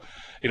weeks ago.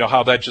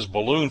 How that just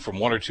ballooned from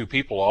 1 or 2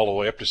 people all the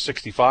way up to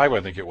 65,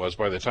 I think it was,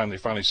 by the time they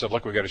finally said,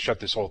 look, we got to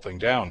shut this whole thing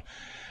down.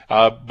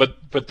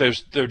 But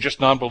they're just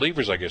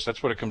non-believers, I guess.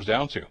 That's what it comes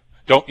down to.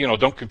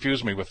 Don't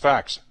confuse me with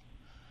facts.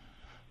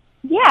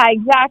 Yeah,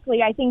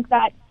 exactly. I think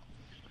that,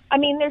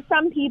 there's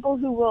some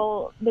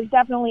people there's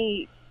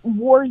definitely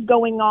wars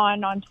going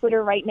on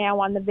Twitter right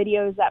now on the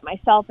videos that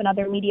myself and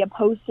other media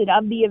posted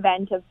of the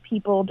event, of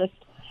people just,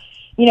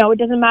 it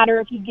doesn't matter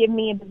if you give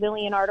me a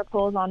bazillion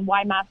articles on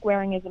why mask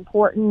wearing is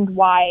important,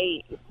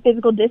 why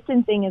physical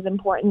distancing is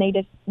important.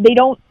 They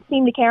don't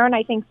seem to care. And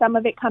I think some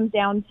of it comes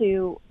down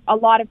to a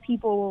lot of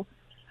people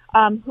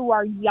who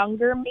are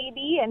younger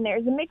maybe, and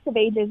there's a mix of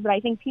ages, but I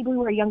think people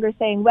who are younger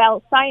saying,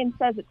 well, science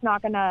says it's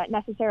not going to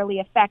necessarily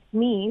affect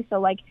me,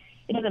 so it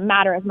doesn't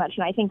matter as much.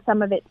 And I think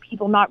some of it's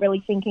people not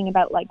really thinking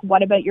about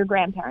what about your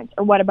grandparents,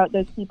 or what about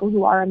those people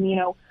who are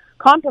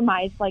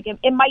immunocompromised.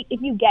 It might,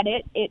 if you get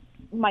it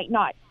might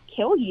not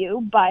kill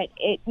you, but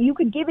you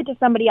could give it to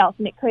somebody else,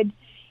 and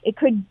it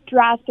could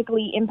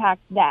drastically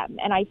impact them.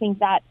 And I think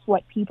that's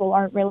what people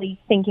aren't really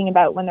thinking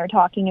about when they're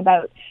talking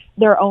about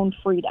their own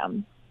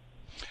freedom.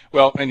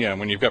 Well, and yeah,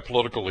 when you've got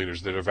political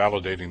leaders that are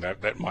validating that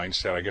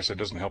mindset, I guess it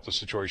doesn't help the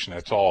situation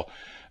at all.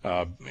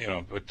 But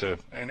there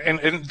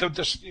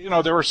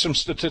are some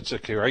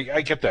statistics here.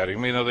 I get that.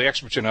 The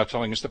experts are now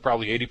telling us that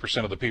probably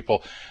 80% of the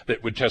people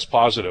that would test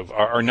positive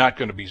are not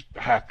going to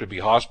have to be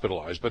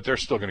hospitalized, but they're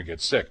still going to get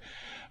sick.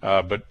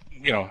 But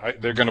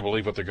they're going to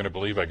believe what they're going to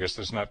believe. I guess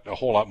there's not a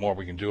whole lot more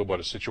we can do about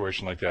a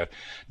situation like that.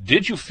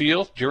 Did you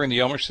feel during the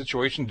Elmer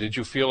situation? Did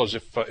you feel as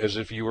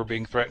if you were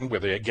being threatened? Were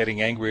they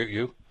getting angry at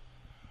you?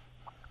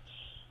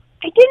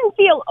 I didn't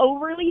feel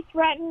overly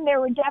threatened.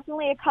 There were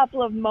definitely a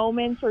couple of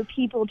moments where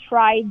people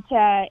tried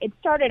to, it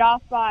started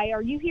off by,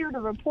 are you here to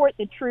report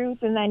the truth?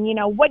 And then,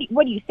 what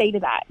do you say to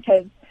that?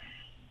 Because,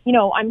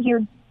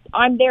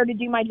 I'm there to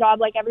do my job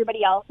like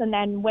everybody else. And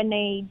then when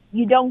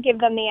you don't give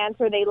them the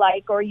answer they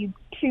like, or you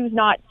choose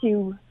not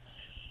to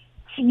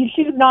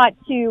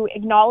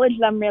acknowledge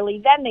them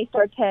really, then they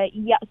start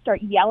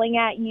yelling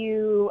at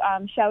you,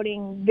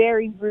 shouting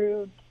very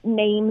rude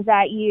names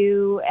at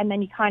you, and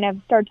then you kind of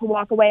start to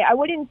walk away. I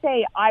wouldn't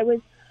say I was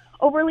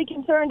overly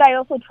concerned. I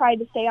also tried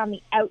to stay on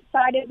the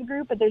outside of the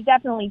group, but there's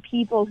definitely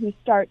people who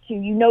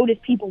you notice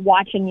people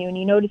watching you, and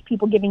you notice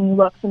people giving you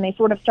looks, and they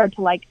sort of start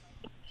to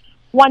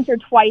once or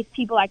twice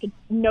people I could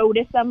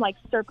notice them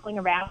circling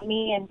around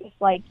me, and just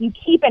you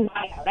keep an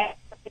eye out.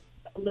 It's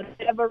a little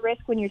bit of a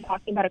risk when you're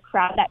talking about a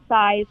crowd that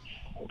size,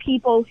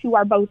 people who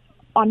are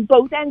on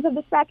both ends of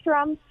the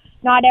spectrum.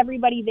 Not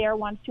everybody there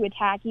wants to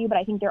attack you, but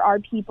I think there are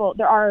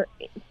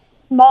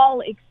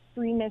small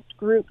extremist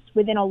groups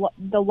within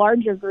the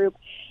larger group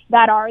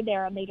that are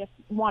there, and they just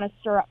want to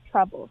stir up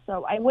trouble.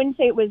 So I wouldn't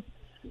say it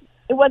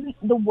wasn't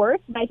the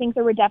worst, and I think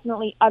there were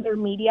definitely other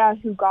media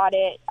who got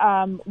it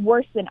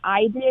worse than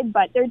I did,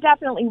 but there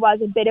definitely was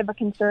a bit of a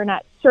concern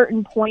at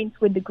certain points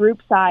with the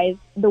group size,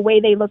 the way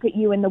they look at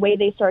you and the way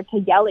they start to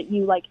yell at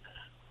you,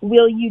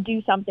 will you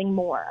do something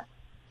more?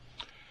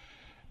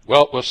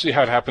 Well, we'll see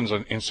how it happens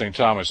in St.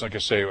 Thomas. Like I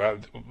say,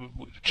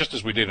 just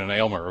as we did in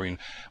Aylmer,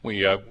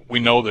 we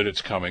know that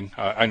it's coming.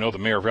 I know the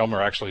mayor of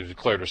Aylmer actually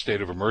declared a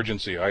state of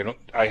emergency. I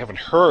haven't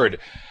heard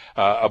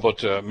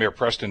about Mayor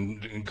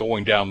Preston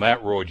going down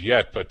that road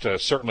yet, but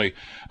certainly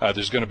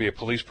there's going to be a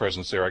police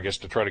presence there, I guess,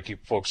 to try to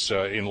keep folks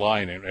in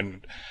line.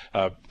 And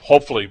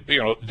hopefully,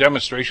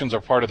 demonstrations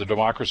are part of the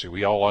democracy.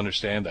 We all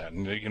understand that,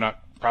 and you're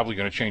not probably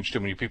going to change too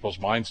many people's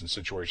minds in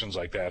situations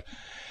like that.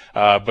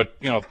 But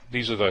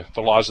these are the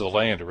laws of the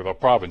land, or the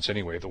province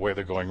anyway, the way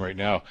they're going right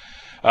now.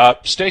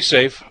 Stay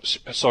safe,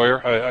 Sawyer.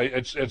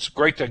 It's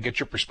great to get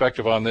your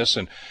perspective on this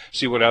and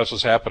see what else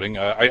is happening.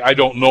 I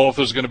don't know if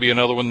there's going to be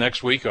another one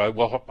next week.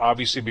 We'll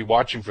obviously be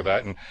watching for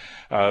that, and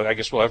I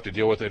guess we'll have to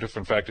deal with it if,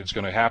 in fact, it's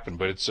going to happen.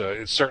 But it's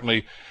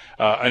certainly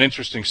an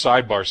interesting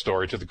sidebar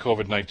story to the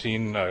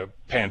COVID-19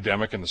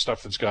 pandemic and the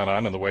stuff that's gone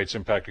on and the way it's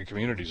impacted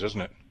communities,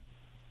 isn't it?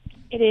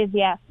 It is,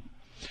 yeah.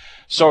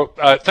 So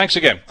thanks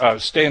again.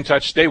 Stay in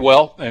touch, stay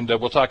well, and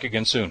we'll talk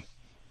again soon.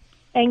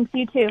 Thanks,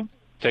 you too.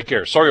 Take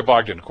care. Sawyer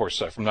Bogdan, of course,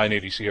 from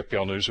 980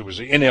 CFPL News, who was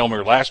in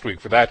Aylmer last week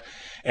for that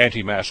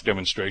anti-mask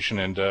demonstration,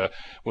 and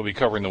we'll be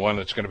covering the one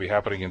that's going to be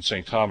happening in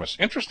St. Thomas.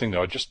 Interesting,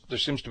 though, just there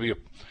seems to be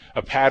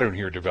a pattern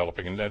here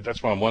developing, and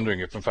that's why I'm wondering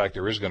if, in fact,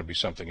 there is going to be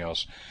something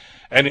else.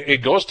 And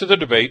it goes to the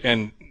debate,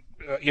 and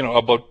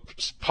about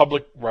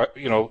public,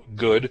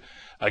 good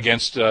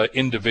against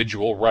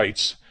individual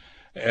rights.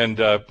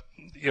 And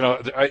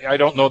I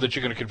don't know that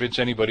you're going to convince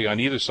anybody on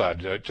either side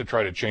to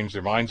try to change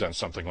their minds on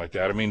something like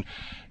that. I mean,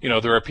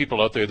 there are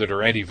people out there that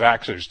are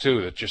anti-vaxxers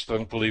too, that just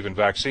don't believe in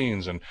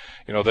vaccines, and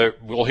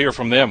we'll hear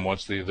from them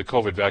once the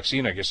COVID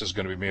vaccine, I guess, is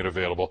going to be made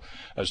available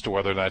as to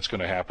whether that's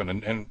going to happen,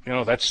 and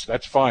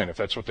that's fine if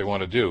that's what they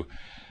want to do.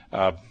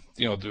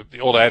 The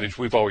old adage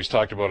we've always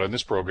talked about on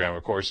this program,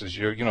 of course, is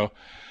you're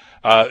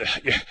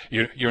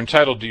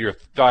entitled to your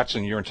thoughts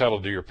and you're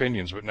entitled to your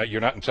opinions, but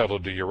you're not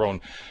entitled to your own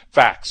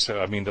facts.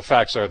 I mean, the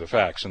facts are the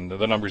facts, and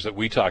the numbers that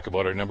we talk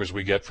about are numbers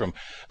we get from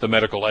the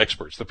medical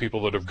experts, the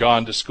people that have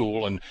gone to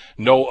school and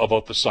know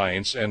about the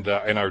science and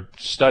are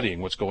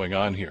studying what's going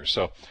on here.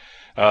 So,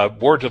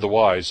 word to the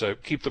wise,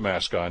 keep the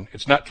mask on.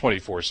 It's not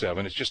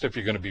 24/7. It's just if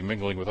you're going to be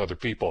mingling with other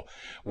people,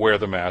 wear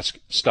the mask,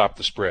 stop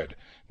the spread.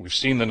 We've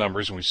seen the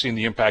numbers, and we've seen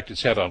the impact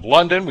it's had on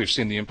London. We've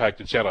seen the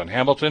impact it's had on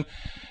Hamilton.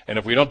 And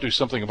if we don't do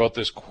something about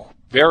this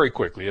very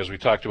quickly, as we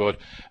talked about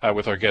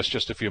with our guest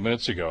just a few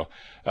minutes ago,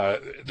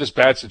 this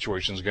bad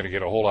situation is going to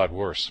get a whole lot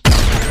worse.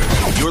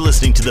 You're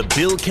listening to the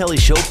Bill Kelly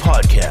Show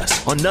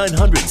podcast on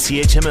 900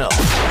 CHML.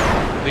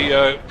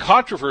 The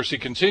controversy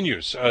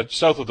continues.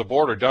 South of the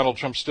border, Donald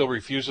Trump still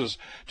refuses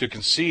to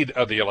concede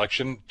the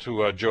election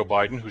to Joe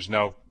Biden, who's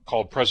now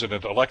called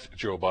President-elect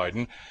Joe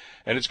Biden.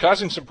 And it's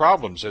causing some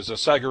problems, as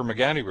Sawyer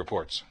Bogdan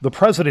reports. The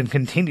president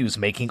continues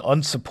making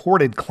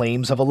unsupported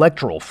claims of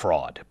electoral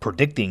fraud,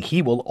 predicting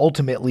he will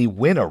ultimately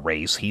win a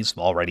race he's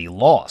already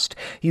lost.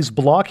 He's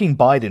blocking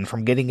Biden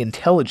from getting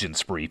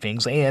intelligence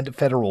briefings and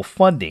federal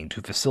funding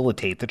to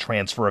facilitate the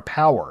transfer of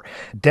power.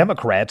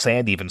 Democrats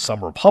and even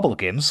some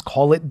Republicans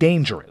call it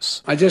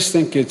dangerous. I just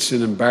think it's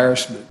an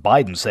embarrassment.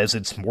 Biden says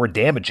it's more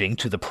damaging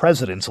to the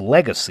president's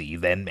legacy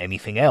than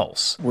anything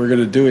else. We're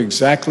going to do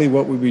exactly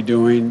what we'd be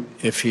doing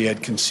if he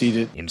had conceded.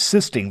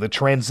 Insisting the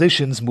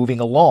transition's moving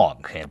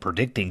along and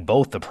predicting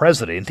both the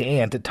president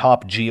and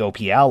top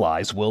GOP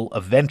allies will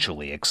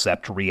eventually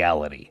accept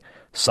reality.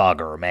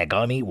 Sawyer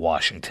Bogdan,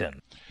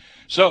 Washington.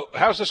 So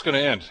how's this going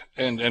to end?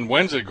 And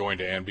when's it going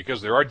to end?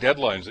 Because there are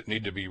deadlines that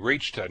need to be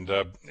reached, and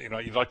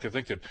you'd like to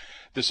think that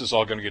this is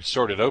all going to get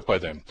sorted out by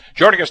then.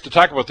 Joining us to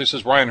talk about this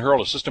is Ryan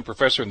Hurl, Assistant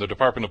Professor in the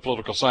Department of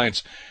Political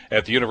Science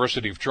at the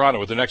University of Toronto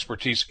with an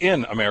expertise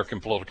in American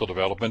political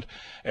development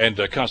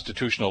and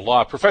constitutional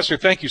law. Professor,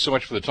 thank you so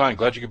much for the time.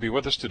 Glad you could be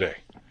with us today.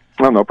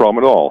 Well, no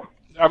problem at all.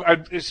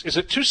 Is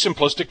it too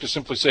simplistic to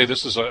simply say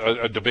this is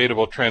a debate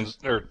about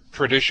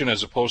tradition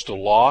as opposed to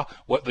law,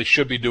 what they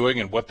should be doing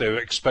and what they're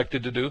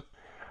expected to do?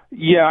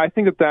 Yeah, I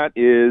think that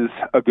is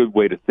a good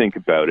way to think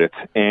about it.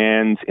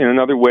 And in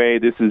another way,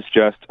 this is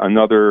just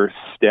another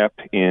step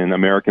in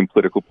American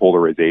political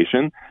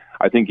polarization.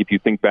 I think if you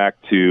think back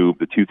to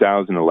the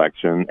 2000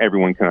 election,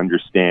 everyone can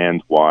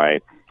understand why,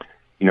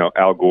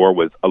 Al Gore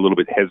was a little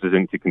bit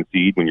hesitant to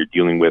concede when you're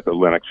dealing with an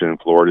election in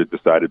Florida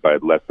decided by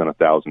less than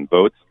 1,000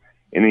 votes.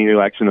 In an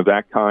election of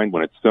that kind,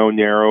 when it's so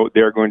narrow,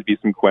 there are going to be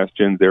some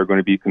questions, there are going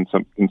to be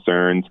some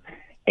concerns,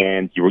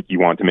 and you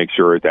want to make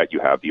sure that you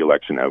have the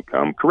election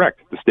outcome correct.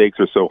 The stakes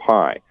are so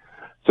high.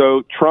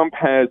 So Trump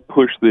has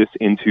pushed this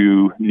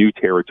into new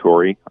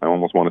territory. I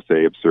almost want to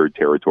say absurd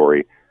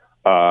territory,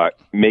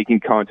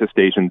 making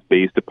contestations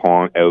based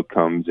upon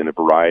outcomes in a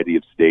variety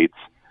of states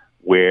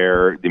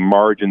where the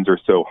margins are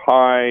so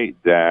high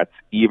that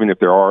even if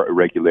there are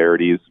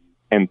irregularities,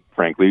 and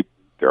frankly,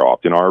 there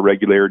often are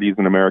irregularities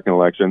in American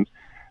elections,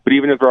 but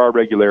even if there are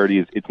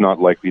irregularities, it's not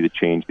likely to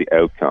change the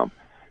outcome.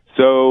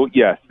 So,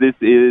 yes, this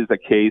is a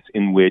case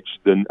in which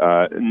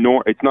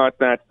it's not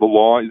that the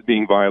law is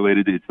being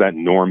violated, it's that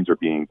norms are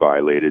being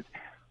violated.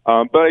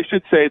 But I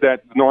should say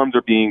that norms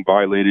are being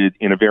violated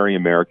in a very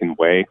American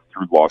way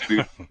through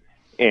lawsuits.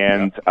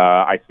 And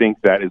I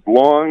think that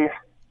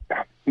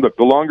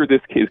the longer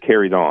this is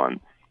carried on,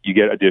 you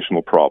get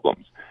additional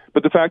problems.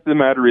 But the fact of the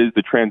matter is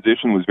the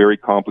transition was very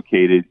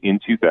complicated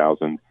in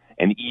 2000,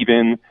 and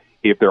even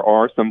if there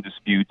are some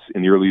disputes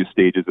in the earliest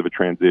stages of a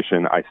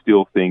transition, I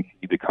still think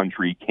the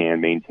country can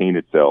maintain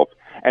itself,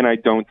 and I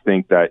don't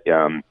think that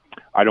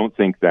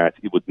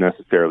it would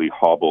necessarily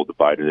hobble the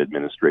Biden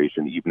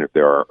administration, even if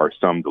there are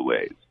some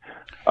delays.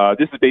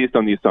 This is based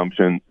on the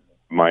assumption,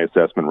 my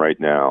assessment right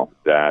now,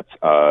 that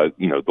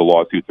the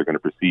lawsuits are going to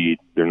proceed,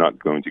 they're not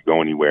going to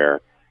go anywhere,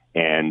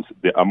 and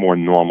a more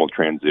normal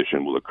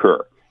transition will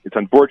occur. It's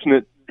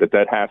unfortunate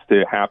that has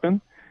to happen.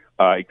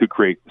 It could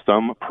create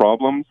some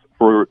problems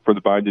for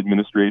the Biden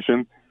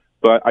administration,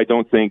 but I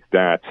don't think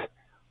that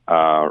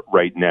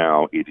right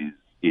now it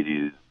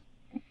is.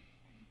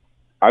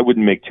 I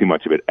wouldn't make too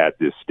much of it at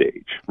this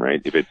stage,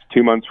 right? If it's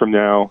 2 months from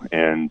now,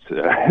 and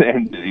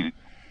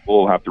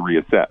we'll have to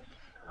reassess.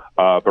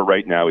 But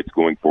right now, it's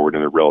going forward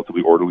in a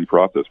relatively orderly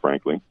process,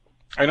 frankly.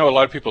 I know a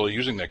lot of people are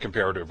using that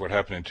comparative, what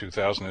happened in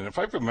 2000, and if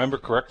I remember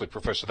correctly,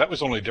 Professor, that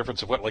was only a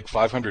difference of like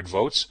 500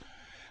 votes.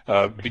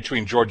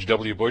 between George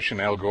W. Bush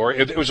and Al Gore.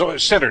 It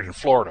was centered in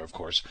Florida, of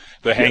course,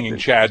 the hanging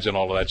chads and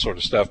all of that sort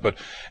of stuff.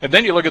 And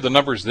then you look at the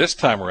numbers this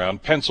time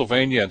around,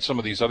 Pennsylvania and some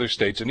of these other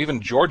states, and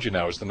even Georgia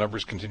now as the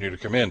numbers continue to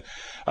come in.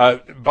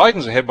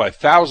 Biden's ahead by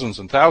thousands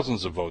and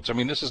thousands of votes. I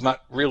mean, this is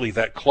not really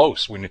that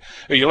close. When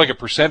you look at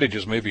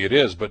percentages, maybe it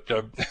is, but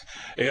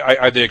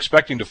are they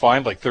expecting to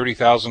find like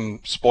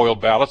 30,000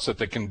 spoiled ballots that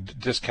they can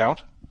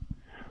discount?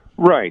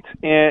 Right.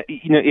 And,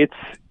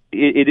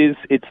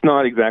 it's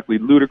not exactly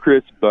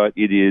ludicrous, but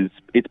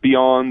it's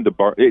beyond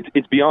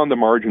the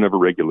margin of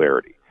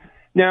irregularity.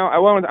 Now, I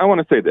want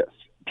to say this.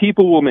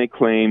 People will make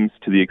claims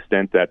to the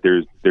extent that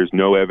there's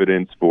no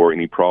evidence for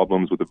any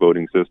problems with the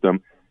voting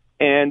system,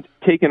 and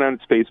taken on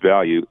its face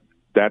value,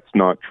 that's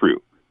not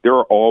true. There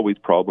are always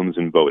problems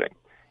in voting.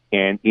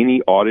 And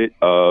any audit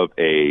of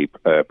a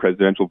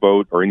presidential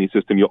vote or any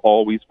system, you'll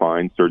always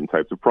find certain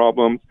types of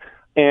problems.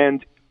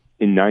 And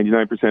in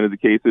 99% of the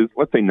cases,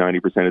 let's say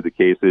 90% of the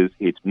cases,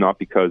 it's not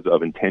because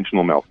of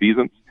intentional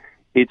malfeasance.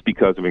 It's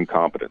because of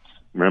incompetence.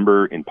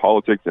 Remember, in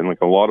politics and like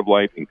a lot of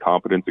life,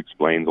 incompetence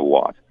explains a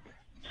lot.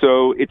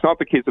 So it's not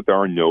the case that there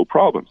are no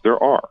problems.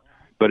 There are,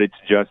 but it's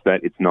just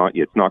that it's not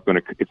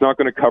going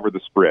to cover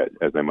the spread,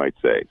 as I might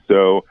say.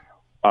 So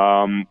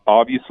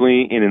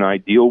obviously, in an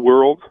ideal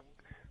world,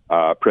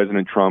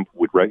 President Trump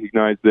would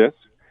recognize this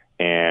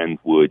and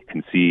would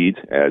concede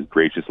as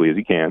graciously as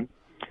he can.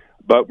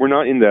 But we're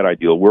not in that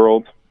ideal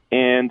world.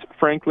 And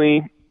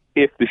frankly,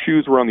 if the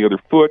shoes were on the other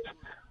foot,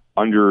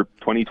 under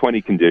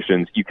 2020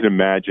 conditions, you can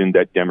imagine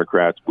that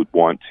Democrats would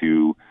want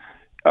to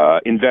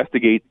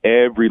investigate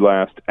every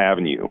last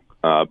avenue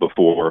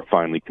before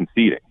finally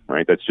conceding,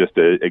 right? That's just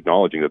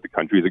acknowledging that the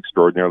country is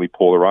extraordinarily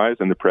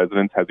polarized and the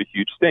president has a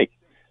huge stake.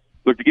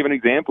 Look, to give an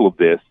example of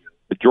this,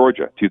 the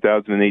Georgia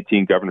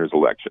 2018 governor's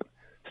election,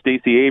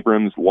 Stacey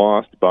Abrams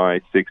lost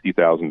by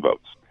 60,000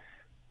 votes.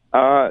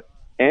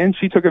 And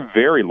she took a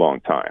very long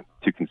time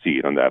to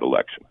concede on that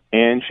election.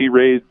 And she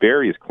raised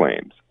various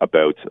claims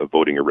about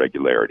voting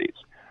irregularities.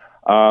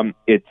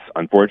 It's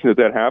unfortunate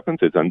that happens.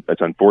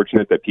 It's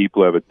unfortunate that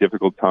people have a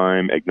difficult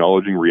time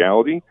acknowledging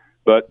reality.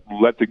 But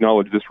let's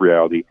acknowledge this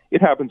reality.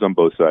 It happens on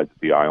both sides of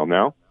the aisle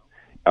now.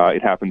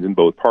 It happens in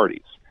both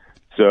parties.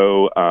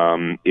 So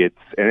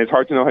it's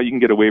hard to know how you can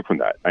get away from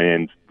that.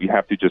 And we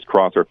have to just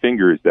cross our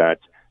fingers that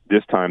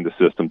this time the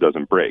system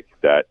doesn't break,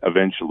 that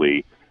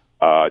eventually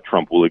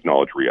Trump will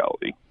acknowledge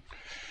reality.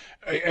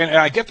 And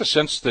I get the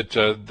sense that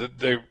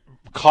they're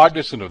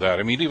cognizant of that.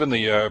 I mean, even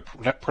the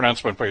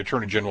pronouncement by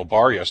Attorney General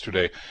Barr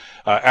yesterday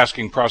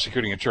asking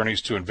prosecuting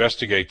attorneys to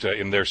investigate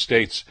in their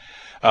states.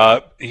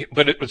 But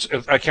it was,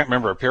 I can't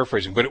remember, I'm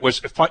paraphrasing, but it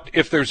was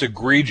if there's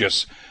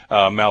egregious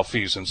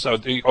malfeasance,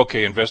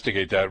 okay,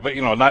 investigate that. But,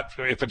 not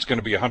if it's going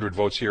to be 100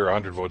 votes here,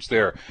 100 votes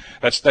there.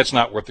 That's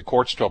not worth the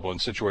court's trouble in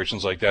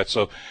situations like that.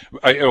 So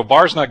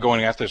Barr's not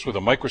going at this with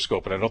a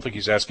microscope, and I don't think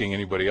he's asking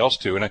anybody else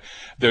to. And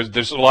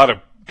there's a lot of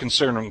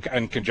concern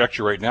and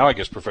conjecture right now, I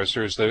guess,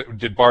 Professor, is that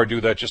did Barr do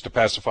that just to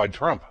pacify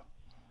Trump?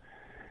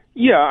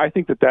 Yeah, I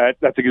think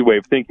that's a good way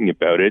of thinking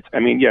about it. I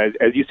mean, yeah,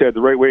 as you said,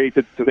 the right way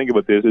to think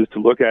about this is to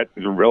look at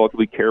a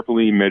relatively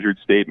carefully measured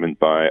statement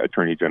by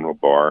Attorney General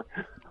Barr.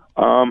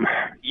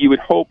 You would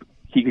hope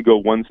he could go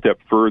one step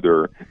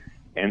further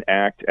and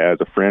act as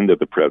a friend of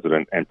the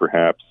president and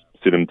perhaps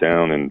sit him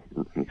down and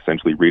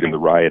essentially read him the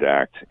Riot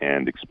Act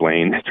and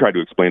try to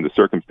explain the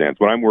circumstance.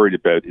 What I'm worried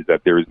about is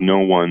that there's no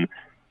one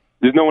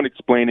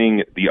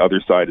explaining the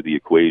other side of the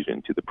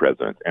equation to the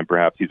president, and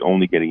perhaps he's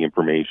only getting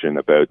information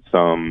about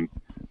some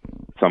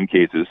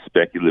cases,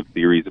 speculative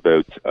theories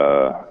about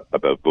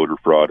voter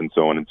fraud and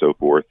so on and so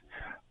forth.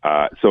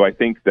 So I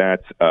think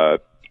that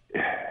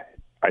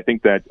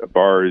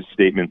Barr's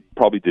statement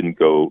probably didn't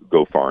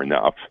go far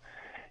enough.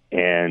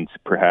 And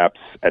perhaps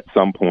at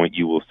some point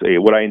you will say,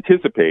 what I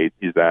anticipate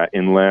is that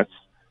unless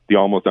the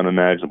almost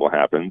unimaginable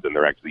happens and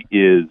there actually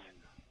is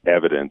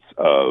evidence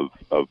of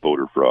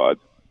voter fraud,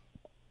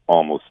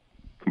 almost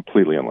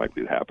completely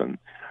unlikely to happen,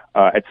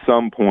 at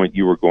some point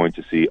you are going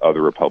to see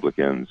other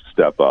Republicans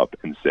step up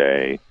and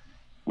say,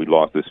 we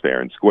lost this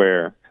fair and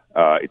square.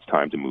 It's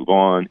time to move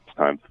on. It's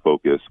time to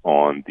focus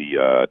on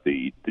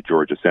the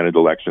Georgia Senate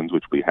elections,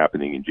 which will be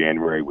happening in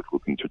January, which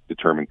will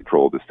determine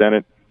control of the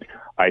Senate.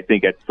 I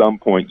think at some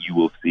point you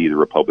will see the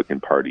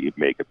Republican Party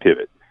make a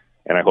pivot.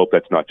 And I hope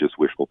that's not just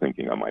wishful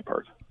thinking on my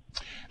part.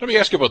 Let me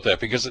ask you about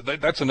that, because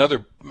that's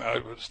another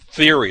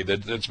theory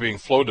that's being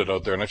floated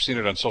out there, and I've seen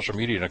it on social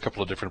media in a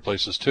couple of different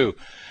places too,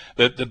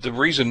 that the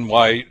reason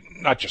why,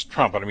 not just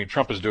Trump, but I mean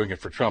Trump is doing it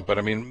for Trump, but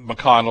I mean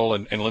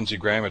McConnell and Lindsey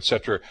Graham, et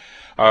cetera,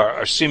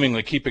 are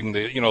seemingly keeping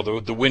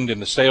the wind in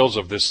the sails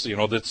of this,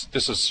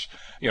 this is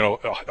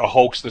a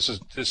hoax, this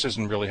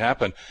isn't really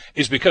happened,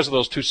 is because of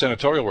those two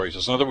senatorial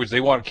races. In other words,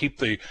 they want to keep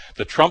the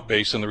Trump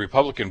base and the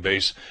Republican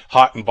base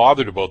hot and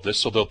bothered about this,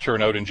 so they'll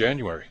turn out in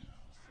January.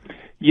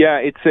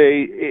 Yeah,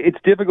 it's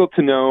difficult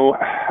to know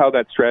how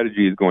that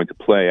strategy is going to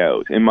play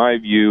out. In my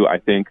view, I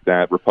think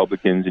that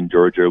Republicans in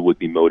Georgia would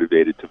be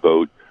motivated to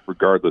vote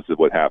regardless of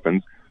what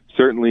happens.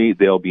 Certainly,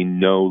 there'll be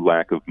no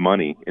lack of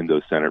money in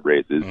those Senate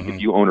races. Mm-hmm.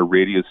 If you own a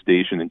radio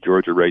station in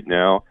Georgia right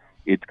now,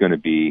 it's going to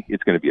be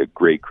a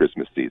great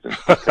Christmas season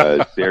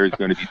because there's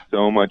going to be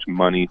so much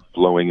money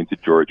flowing into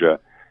Georgia.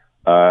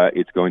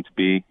 It's going to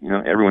be,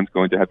 everyone's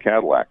going to have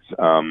Cadillacs,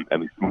 at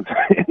least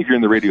if you're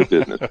in the radio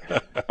business.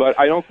 But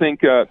I don't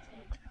think, that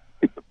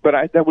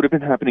would have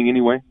been happening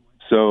anyway.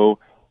 So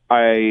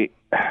I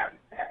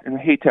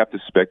hate to have to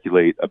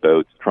speculate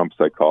about Trump's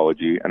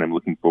psychology, and I'm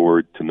looking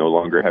forward to no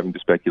longer having to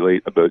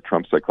speculate about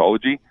Trump's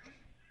psychology.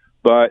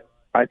 But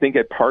I think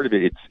at part of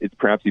it, it's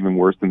perhaps even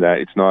worse than that.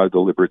 It's not a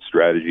deliberate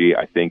strategy.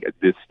 I think at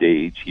this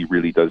stage, he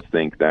really does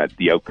think that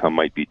the outcome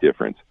might be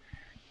different,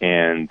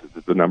 and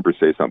the numbers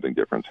say something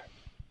different.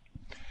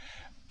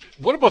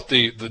 What about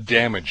the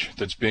damage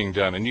that's being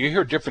done? And you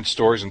hear different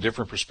stories and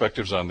different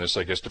perspectives on this,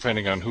 I guess,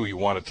 depending on who you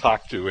want to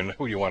talk to and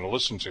who you want to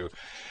listen to.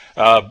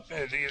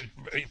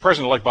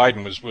 President-elect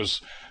Biden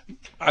was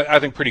I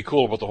think pretty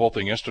cool about the whole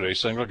thing yesterday,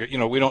 saying, look,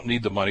 we don't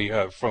need the money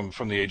from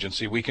the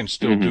agency. We can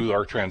still do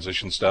our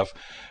transition stuff.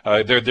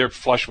 They're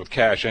flush with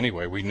cash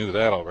anyway. We knew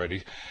that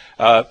already.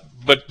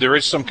 But there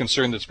is some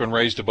concern that's been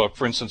raised about,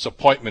 for instance,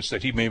 appointments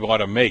that he may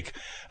want to make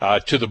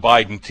to the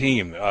Biden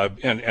team,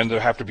 and there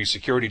have to be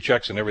security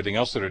checks and everything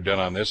else that are done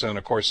on this, and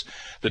of course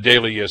the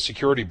daily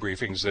security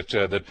briefings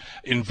that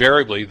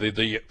invariably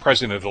the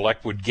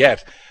president-elect would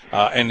get,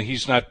 and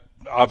he's not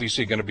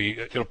obviously going to be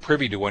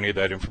privy to any of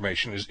that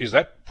information. Is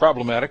that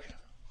problematic?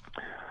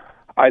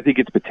 I think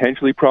it's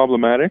potentially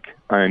problematic.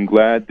 I'm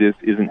glad this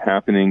isn't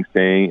happening,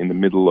 say, in the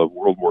middle of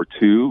World War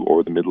II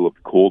or the middle of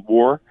the Cold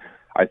War.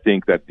 I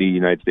think that the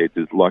United States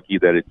is lucky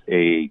that it's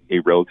a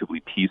relatively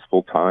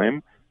peaceful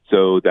time,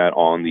 so that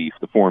on the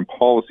foreign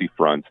policy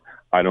front,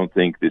 I don't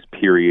think this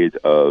period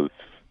of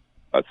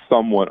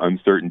somewhat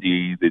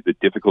uncertainty, the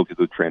difficulties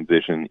of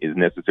transition, is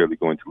necessarily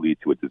going to lead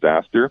to a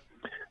disaster.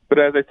 But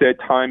as I said,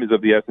 time is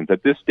of the essence.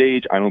 At this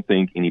stage, I don't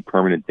think any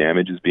permanent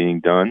damage is being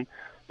done.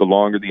 The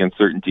longer the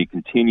uncertainty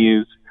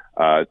continues,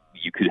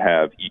 you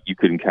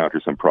could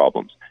encounter some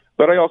problems.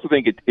 But I also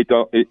think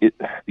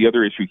the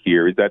other issue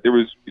here is that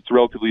it's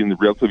relatively in the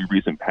relatively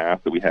recent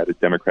past that we had a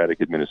Democratic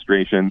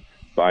administration.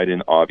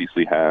 Biden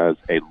obviously has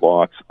a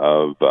lot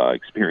of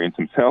experience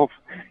himself,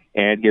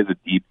 and he has a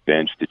deep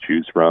bench to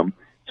choose from.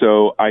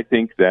 So I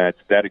think that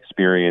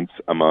experience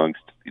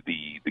amongst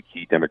the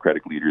key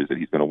Democratic leaders that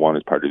he's going to want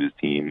as part of his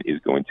team is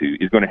going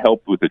to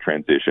help with the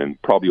transition,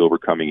 probably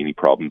overcoming any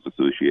problems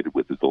associated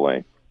with the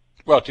delay.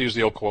 Well, to use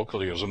the old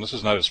colloquialism, this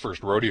is not his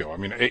first rodeo. I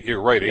mean, you're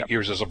right, 8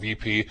 years as a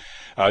VP,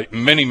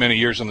 many, many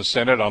years in the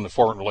Senate on the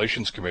Foreign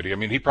Relations Committee. I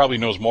mean, he probably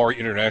knows more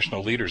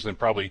international leaders than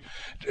probably,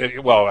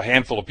 a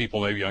handful of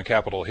people maybe on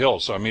Capitol Hill.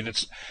 So, I mean,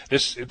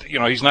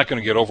 he's not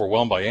going to get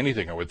overwhelmed by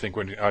anything, I would think,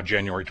 when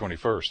January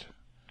 21st.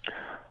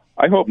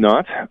 I hope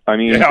not. I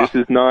mean, This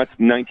is not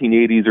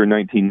 1980s or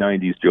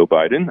 1990s Joe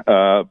Biden,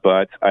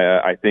 but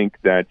I think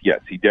that, yes,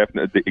 he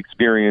definitely, the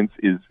experience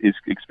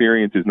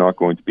is not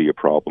going to be a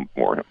problem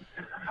for him.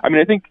 I mean,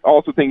 I think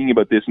also thinking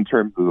about this in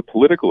terms of the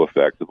political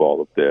effects of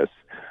all of this,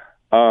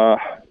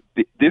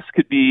 this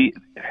could be,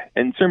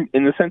 in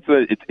the sense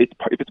that if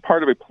it's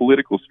part of a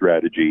political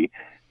strategy,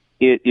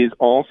 it is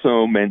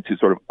also meant to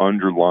sort of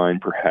underline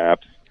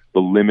perhaps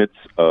the limits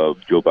of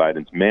Joe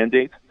Biden's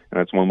mandate. And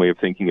that's one way of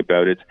thinking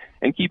about it.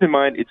 And keep in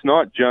mind, it's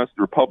not just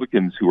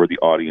Republicans who are the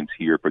audience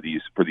here for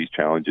these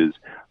challenges.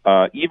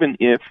 Even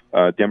if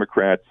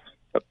Democrats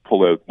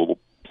pull out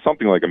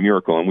something like a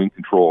miracle and win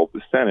control of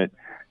the Senate,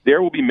 there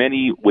will be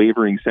many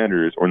wavering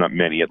senators, or not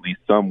many, at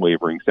least some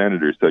wavering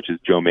senators, such as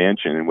Joe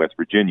Manchin in West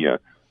Virginia,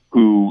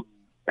 who,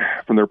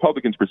 from the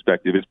Republicans'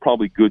 perspective, it's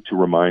probably good to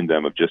remind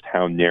them of just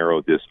how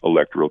narrow this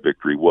electoral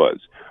victory was.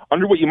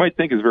 Under what you might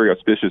think is very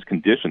auspicious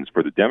conditions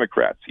for the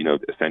Democrats,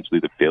 essentially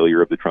the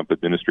failure of the Trump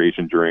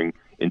administration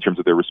in terms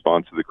of their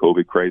response to the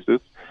COVID crisis.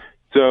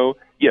 So,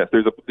 yes,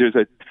 there's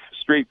a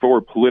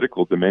straightforward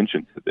political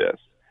dimension to this.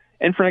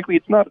 And frankly,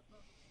 it's not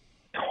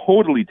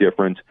totally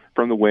different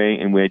from the way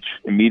in which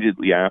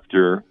immediately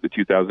after the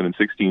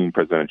 2016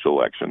 presidential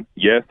election,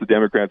 yes, the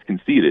Democrats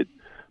conceded,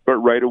 but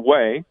right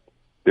away,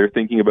 they're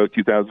thinking about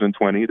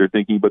 2020. They're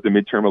thinking about the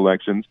midterm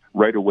elections.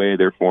 Right away,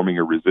 they're forming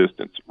a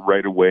resistance.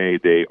 Right away,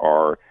 they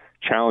are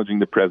challenging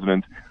the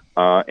president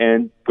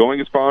and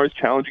going as far as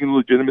challenging the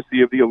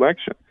legitimacy of the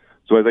election.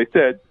 So as I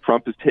said,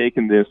 Trump has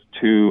taken this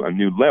to a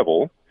new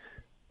level,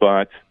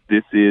 but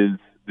this is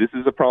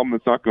a problem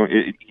that's not going.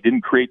 He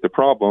didn't create the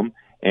problem,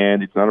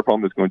 and it's not a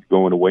problem that's going to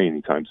go away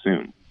anytime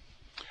soon.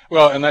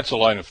 Well, and that's a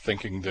line of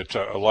thinking that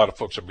a lot of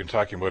folks have been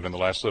talking about in the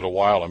last little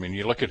while. I mean,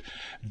 you look at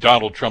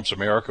Donald Trump's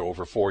America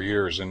over 4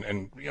 years,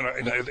 and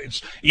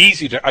it's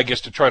easy to, I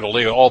guess, to try to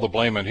lay all the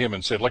blame on him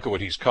and say, look at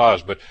what he's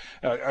caused. But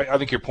I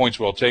think your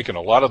point's well taken.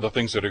 A lot of the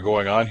things that are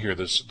going on here,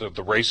 the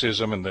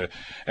racism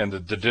and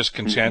the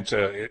discontent,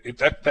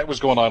 that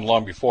was going on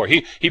long before.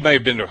 He may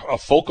have been a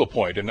focal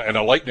point and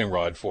a lightning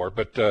rod for it,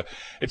 but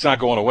it's not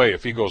going away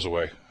if he goes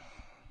away.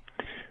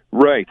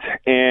 Right.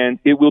 And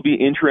it will be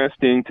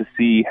interesting to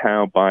see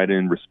how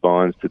Biden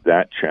responds to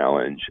that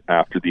challenge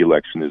after the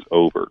election is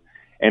over.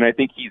 And I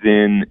think he's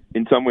in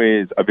some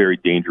ways, a very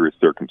dangerous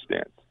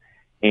circumstance.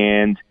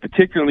 And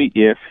particularly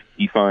if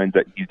he finds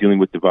that he's dealing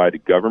with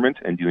divided government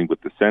and dealing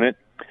with the Senate,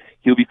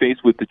 he'll be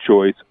faced with the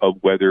choice of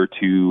whether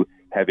to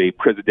have a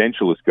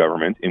presidentialist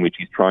government in which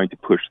he's trying to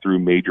push through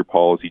major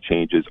policy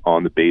changes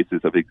on the basis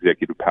of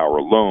executive power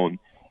alone,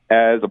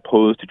 as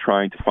opposed to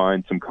trying to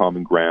find some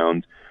common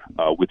ground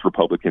with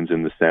Republicans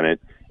in the Senate,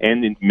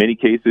 and in many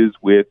cases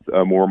with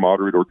more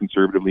moderate or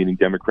conservative-leaning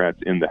Democrats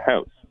in the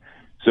House.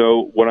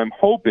 So what I'm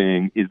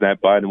hoping is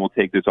that Biden will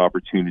take this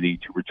opportunity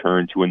to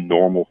return to a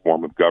normal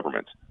form of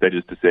government. That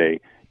is to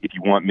say, if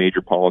you want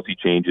major policy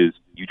changes,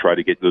 you try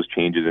to get those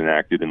changes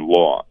enacted in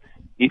law.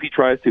 If he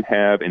tries to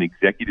have an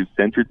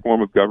executive-centered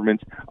form of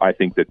government, I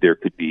think that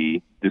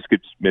this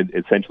could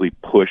essentially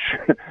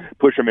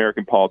push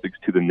American politics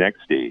to the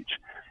next stage,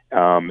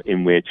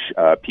 in which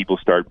people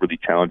start really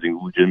challenging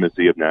the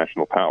legitimacy of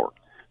national power.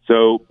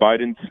 So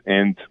Biden's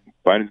going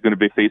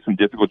to face some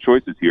difficult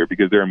choices here,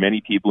 because there are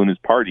many people in his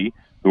party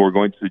who are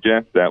going to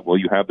suggest that, well,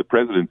 you have the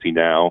presidency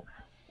now,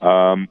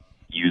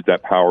 use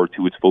that power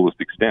to its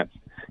fullest extent.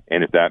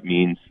 And if that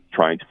means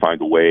trying to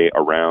find a way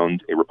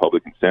around a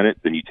Republican Senate,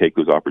 then you take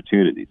those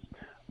opportunities.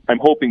 I'm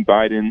hoping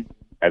Biden,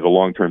 as a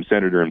long-term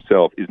senator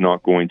himself, is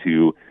not going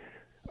to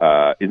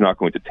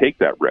take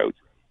that route.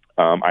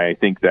 I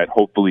think that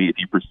hopefully, if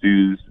he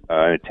pursues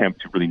an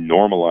attempt to really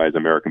normalize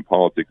American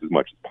politics as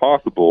much as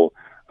possible,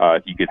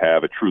 he could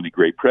have a truly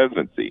great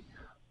presidency.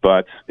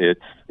 But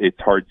it's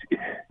hard to,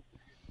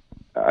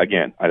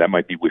 again, that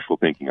might be wishful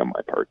thinking on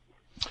my part.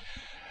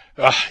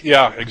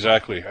 Yeah,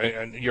 exactly.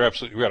 And you're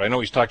absolutely right. I know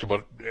he's talked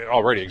about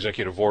already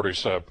executive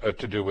orders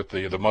to do with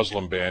the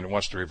Muslim ban, and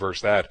wants to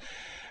reverse that,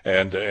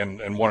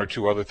 and one or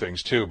two other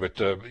things too. But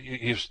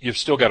you've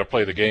still got to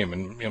play the game.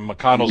 And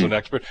McConnell's an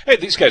expert. Hey,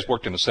 these guys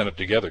worked in the Senate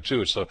together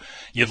too, so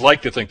you'd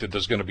like to think that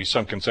there's going to be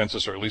some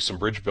consensus, or at least some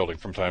bridge building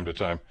from time to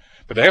time.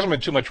 But there hasn't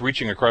been too much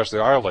reaching across the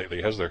aisle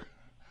lately, has there?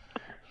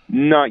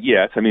 Not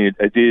yet. I mean,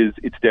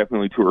 it's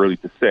definitely too early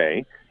to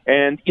say.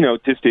 And,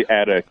 just to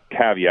add a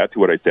caveat to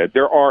what I said,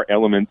 there are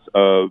elements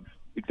of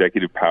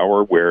executive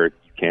power where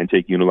you can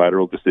take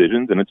unilateral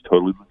decisions, and it's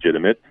totally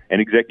legitimate.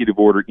 An executive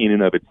order in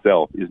and of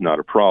itself is not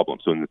a problem.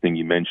 So in the thing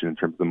you mentioned in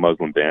terms of the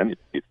Muslim ban,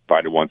 if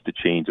Biden wants to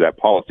change that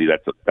policy,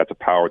 that's a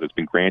power that's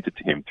been granted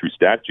to him through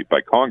statute by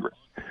Congress.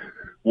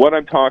 What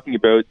I'm talking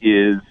about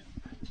is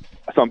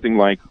something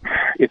like,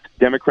 if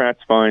Democrats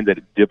find that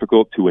it's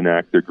difficult to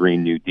enact their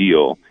Green New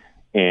Deal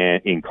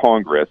in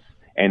Congress,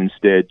 and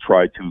instead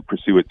try to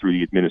pursue it through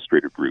the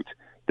administrative route,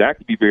 that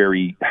could be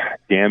very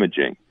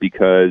damaging,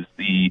 because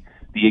the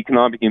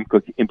economic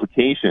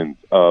implications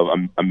of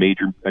a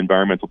major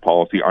environmental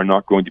policy are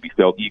not going to be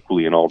felt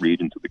equally in all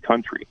regions of the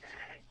country.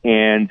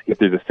 And if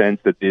there's a sense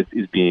that this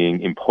is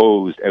being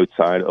imposed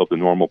outside of the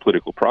normal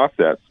political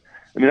process,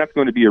 I mean, that's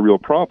going to be a real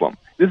problem.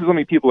 This is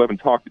something people haven't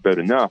talked about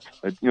enough.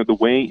 The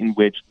way in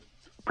which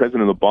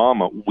President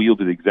Obama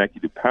wielded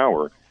executive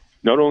power,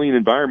 not only in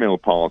environmental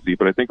policy,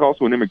 but I think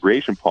also in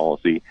immigration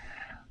policy,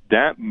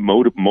 that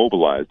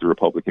mobilized the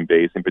Republican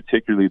base, and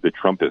particularly the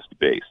Trumpist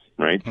base,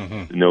 right?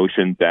 Mm-hmm. The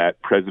notion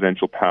that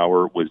presidential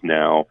power was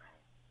now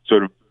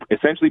sort of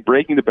essentially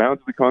breaking the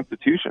bounds of the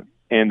Constitution,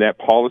 and that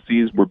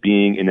policies were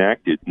being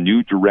enacted,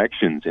 new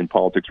directions in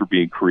politics were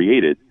being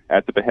created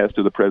at the behest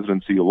of the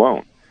presidency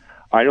alone.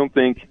 I don't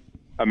think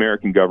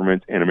American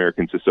government and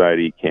American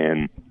society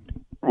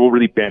will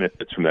really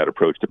benefit from that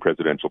approach to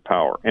presidential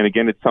power. And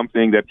again, it's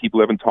something that people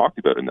haven't talked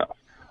about enough.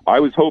 I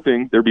was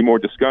hoping there'd be more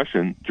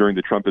discussion during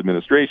the Trump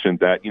administration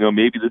that,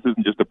 maybe this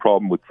isn't just a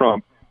problem with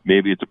Trump,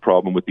 maybe it's a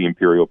problem with the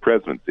imperial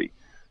presidency.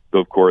 Though,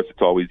 of course,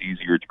 it's always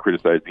easier to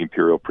criticize the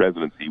imperial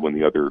presidency when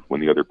the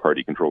other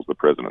party controls the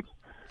presidency.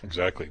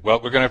 Exactly. Well,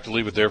 we're going to have to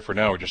leave it there for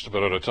now. We're just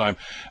about out of time.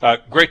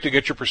 Great to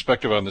get your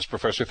perspective on this,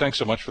 Professor. Thanks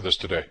so much for this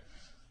today.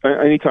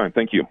 Anytime.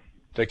 Thank you.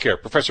 Take care.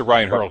 Professor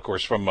Ryan Hurl, of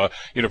course, from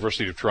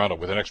University of Toronto,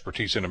 with an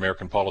expertise in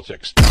American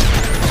politics.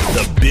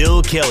 The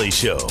Bill Kelly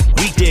Show,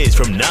 weekdays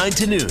from 9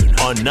 to noon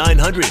on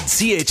 900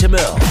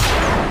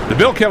 CHML. The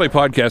Bill Kelly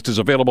Podcast is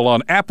available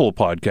on Apple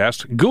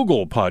Podcast,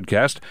 Google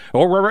Podcast,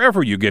 or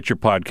wherever you get your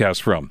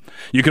podcasts from.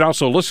 You can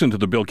also listen to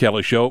The Bill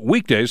Kelly Show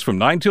weekdays from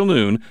 9 till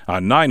noon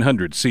on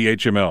 900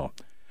 CHML.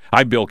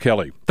 I'm Bill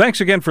Kelly.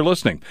 Thanks again for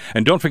listening.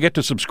 And don't forget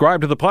to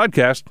subscribe to the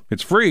podcast.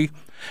 It's free,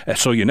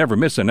 so you never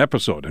miss an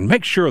episode. And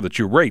make sure that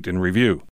you rate and review.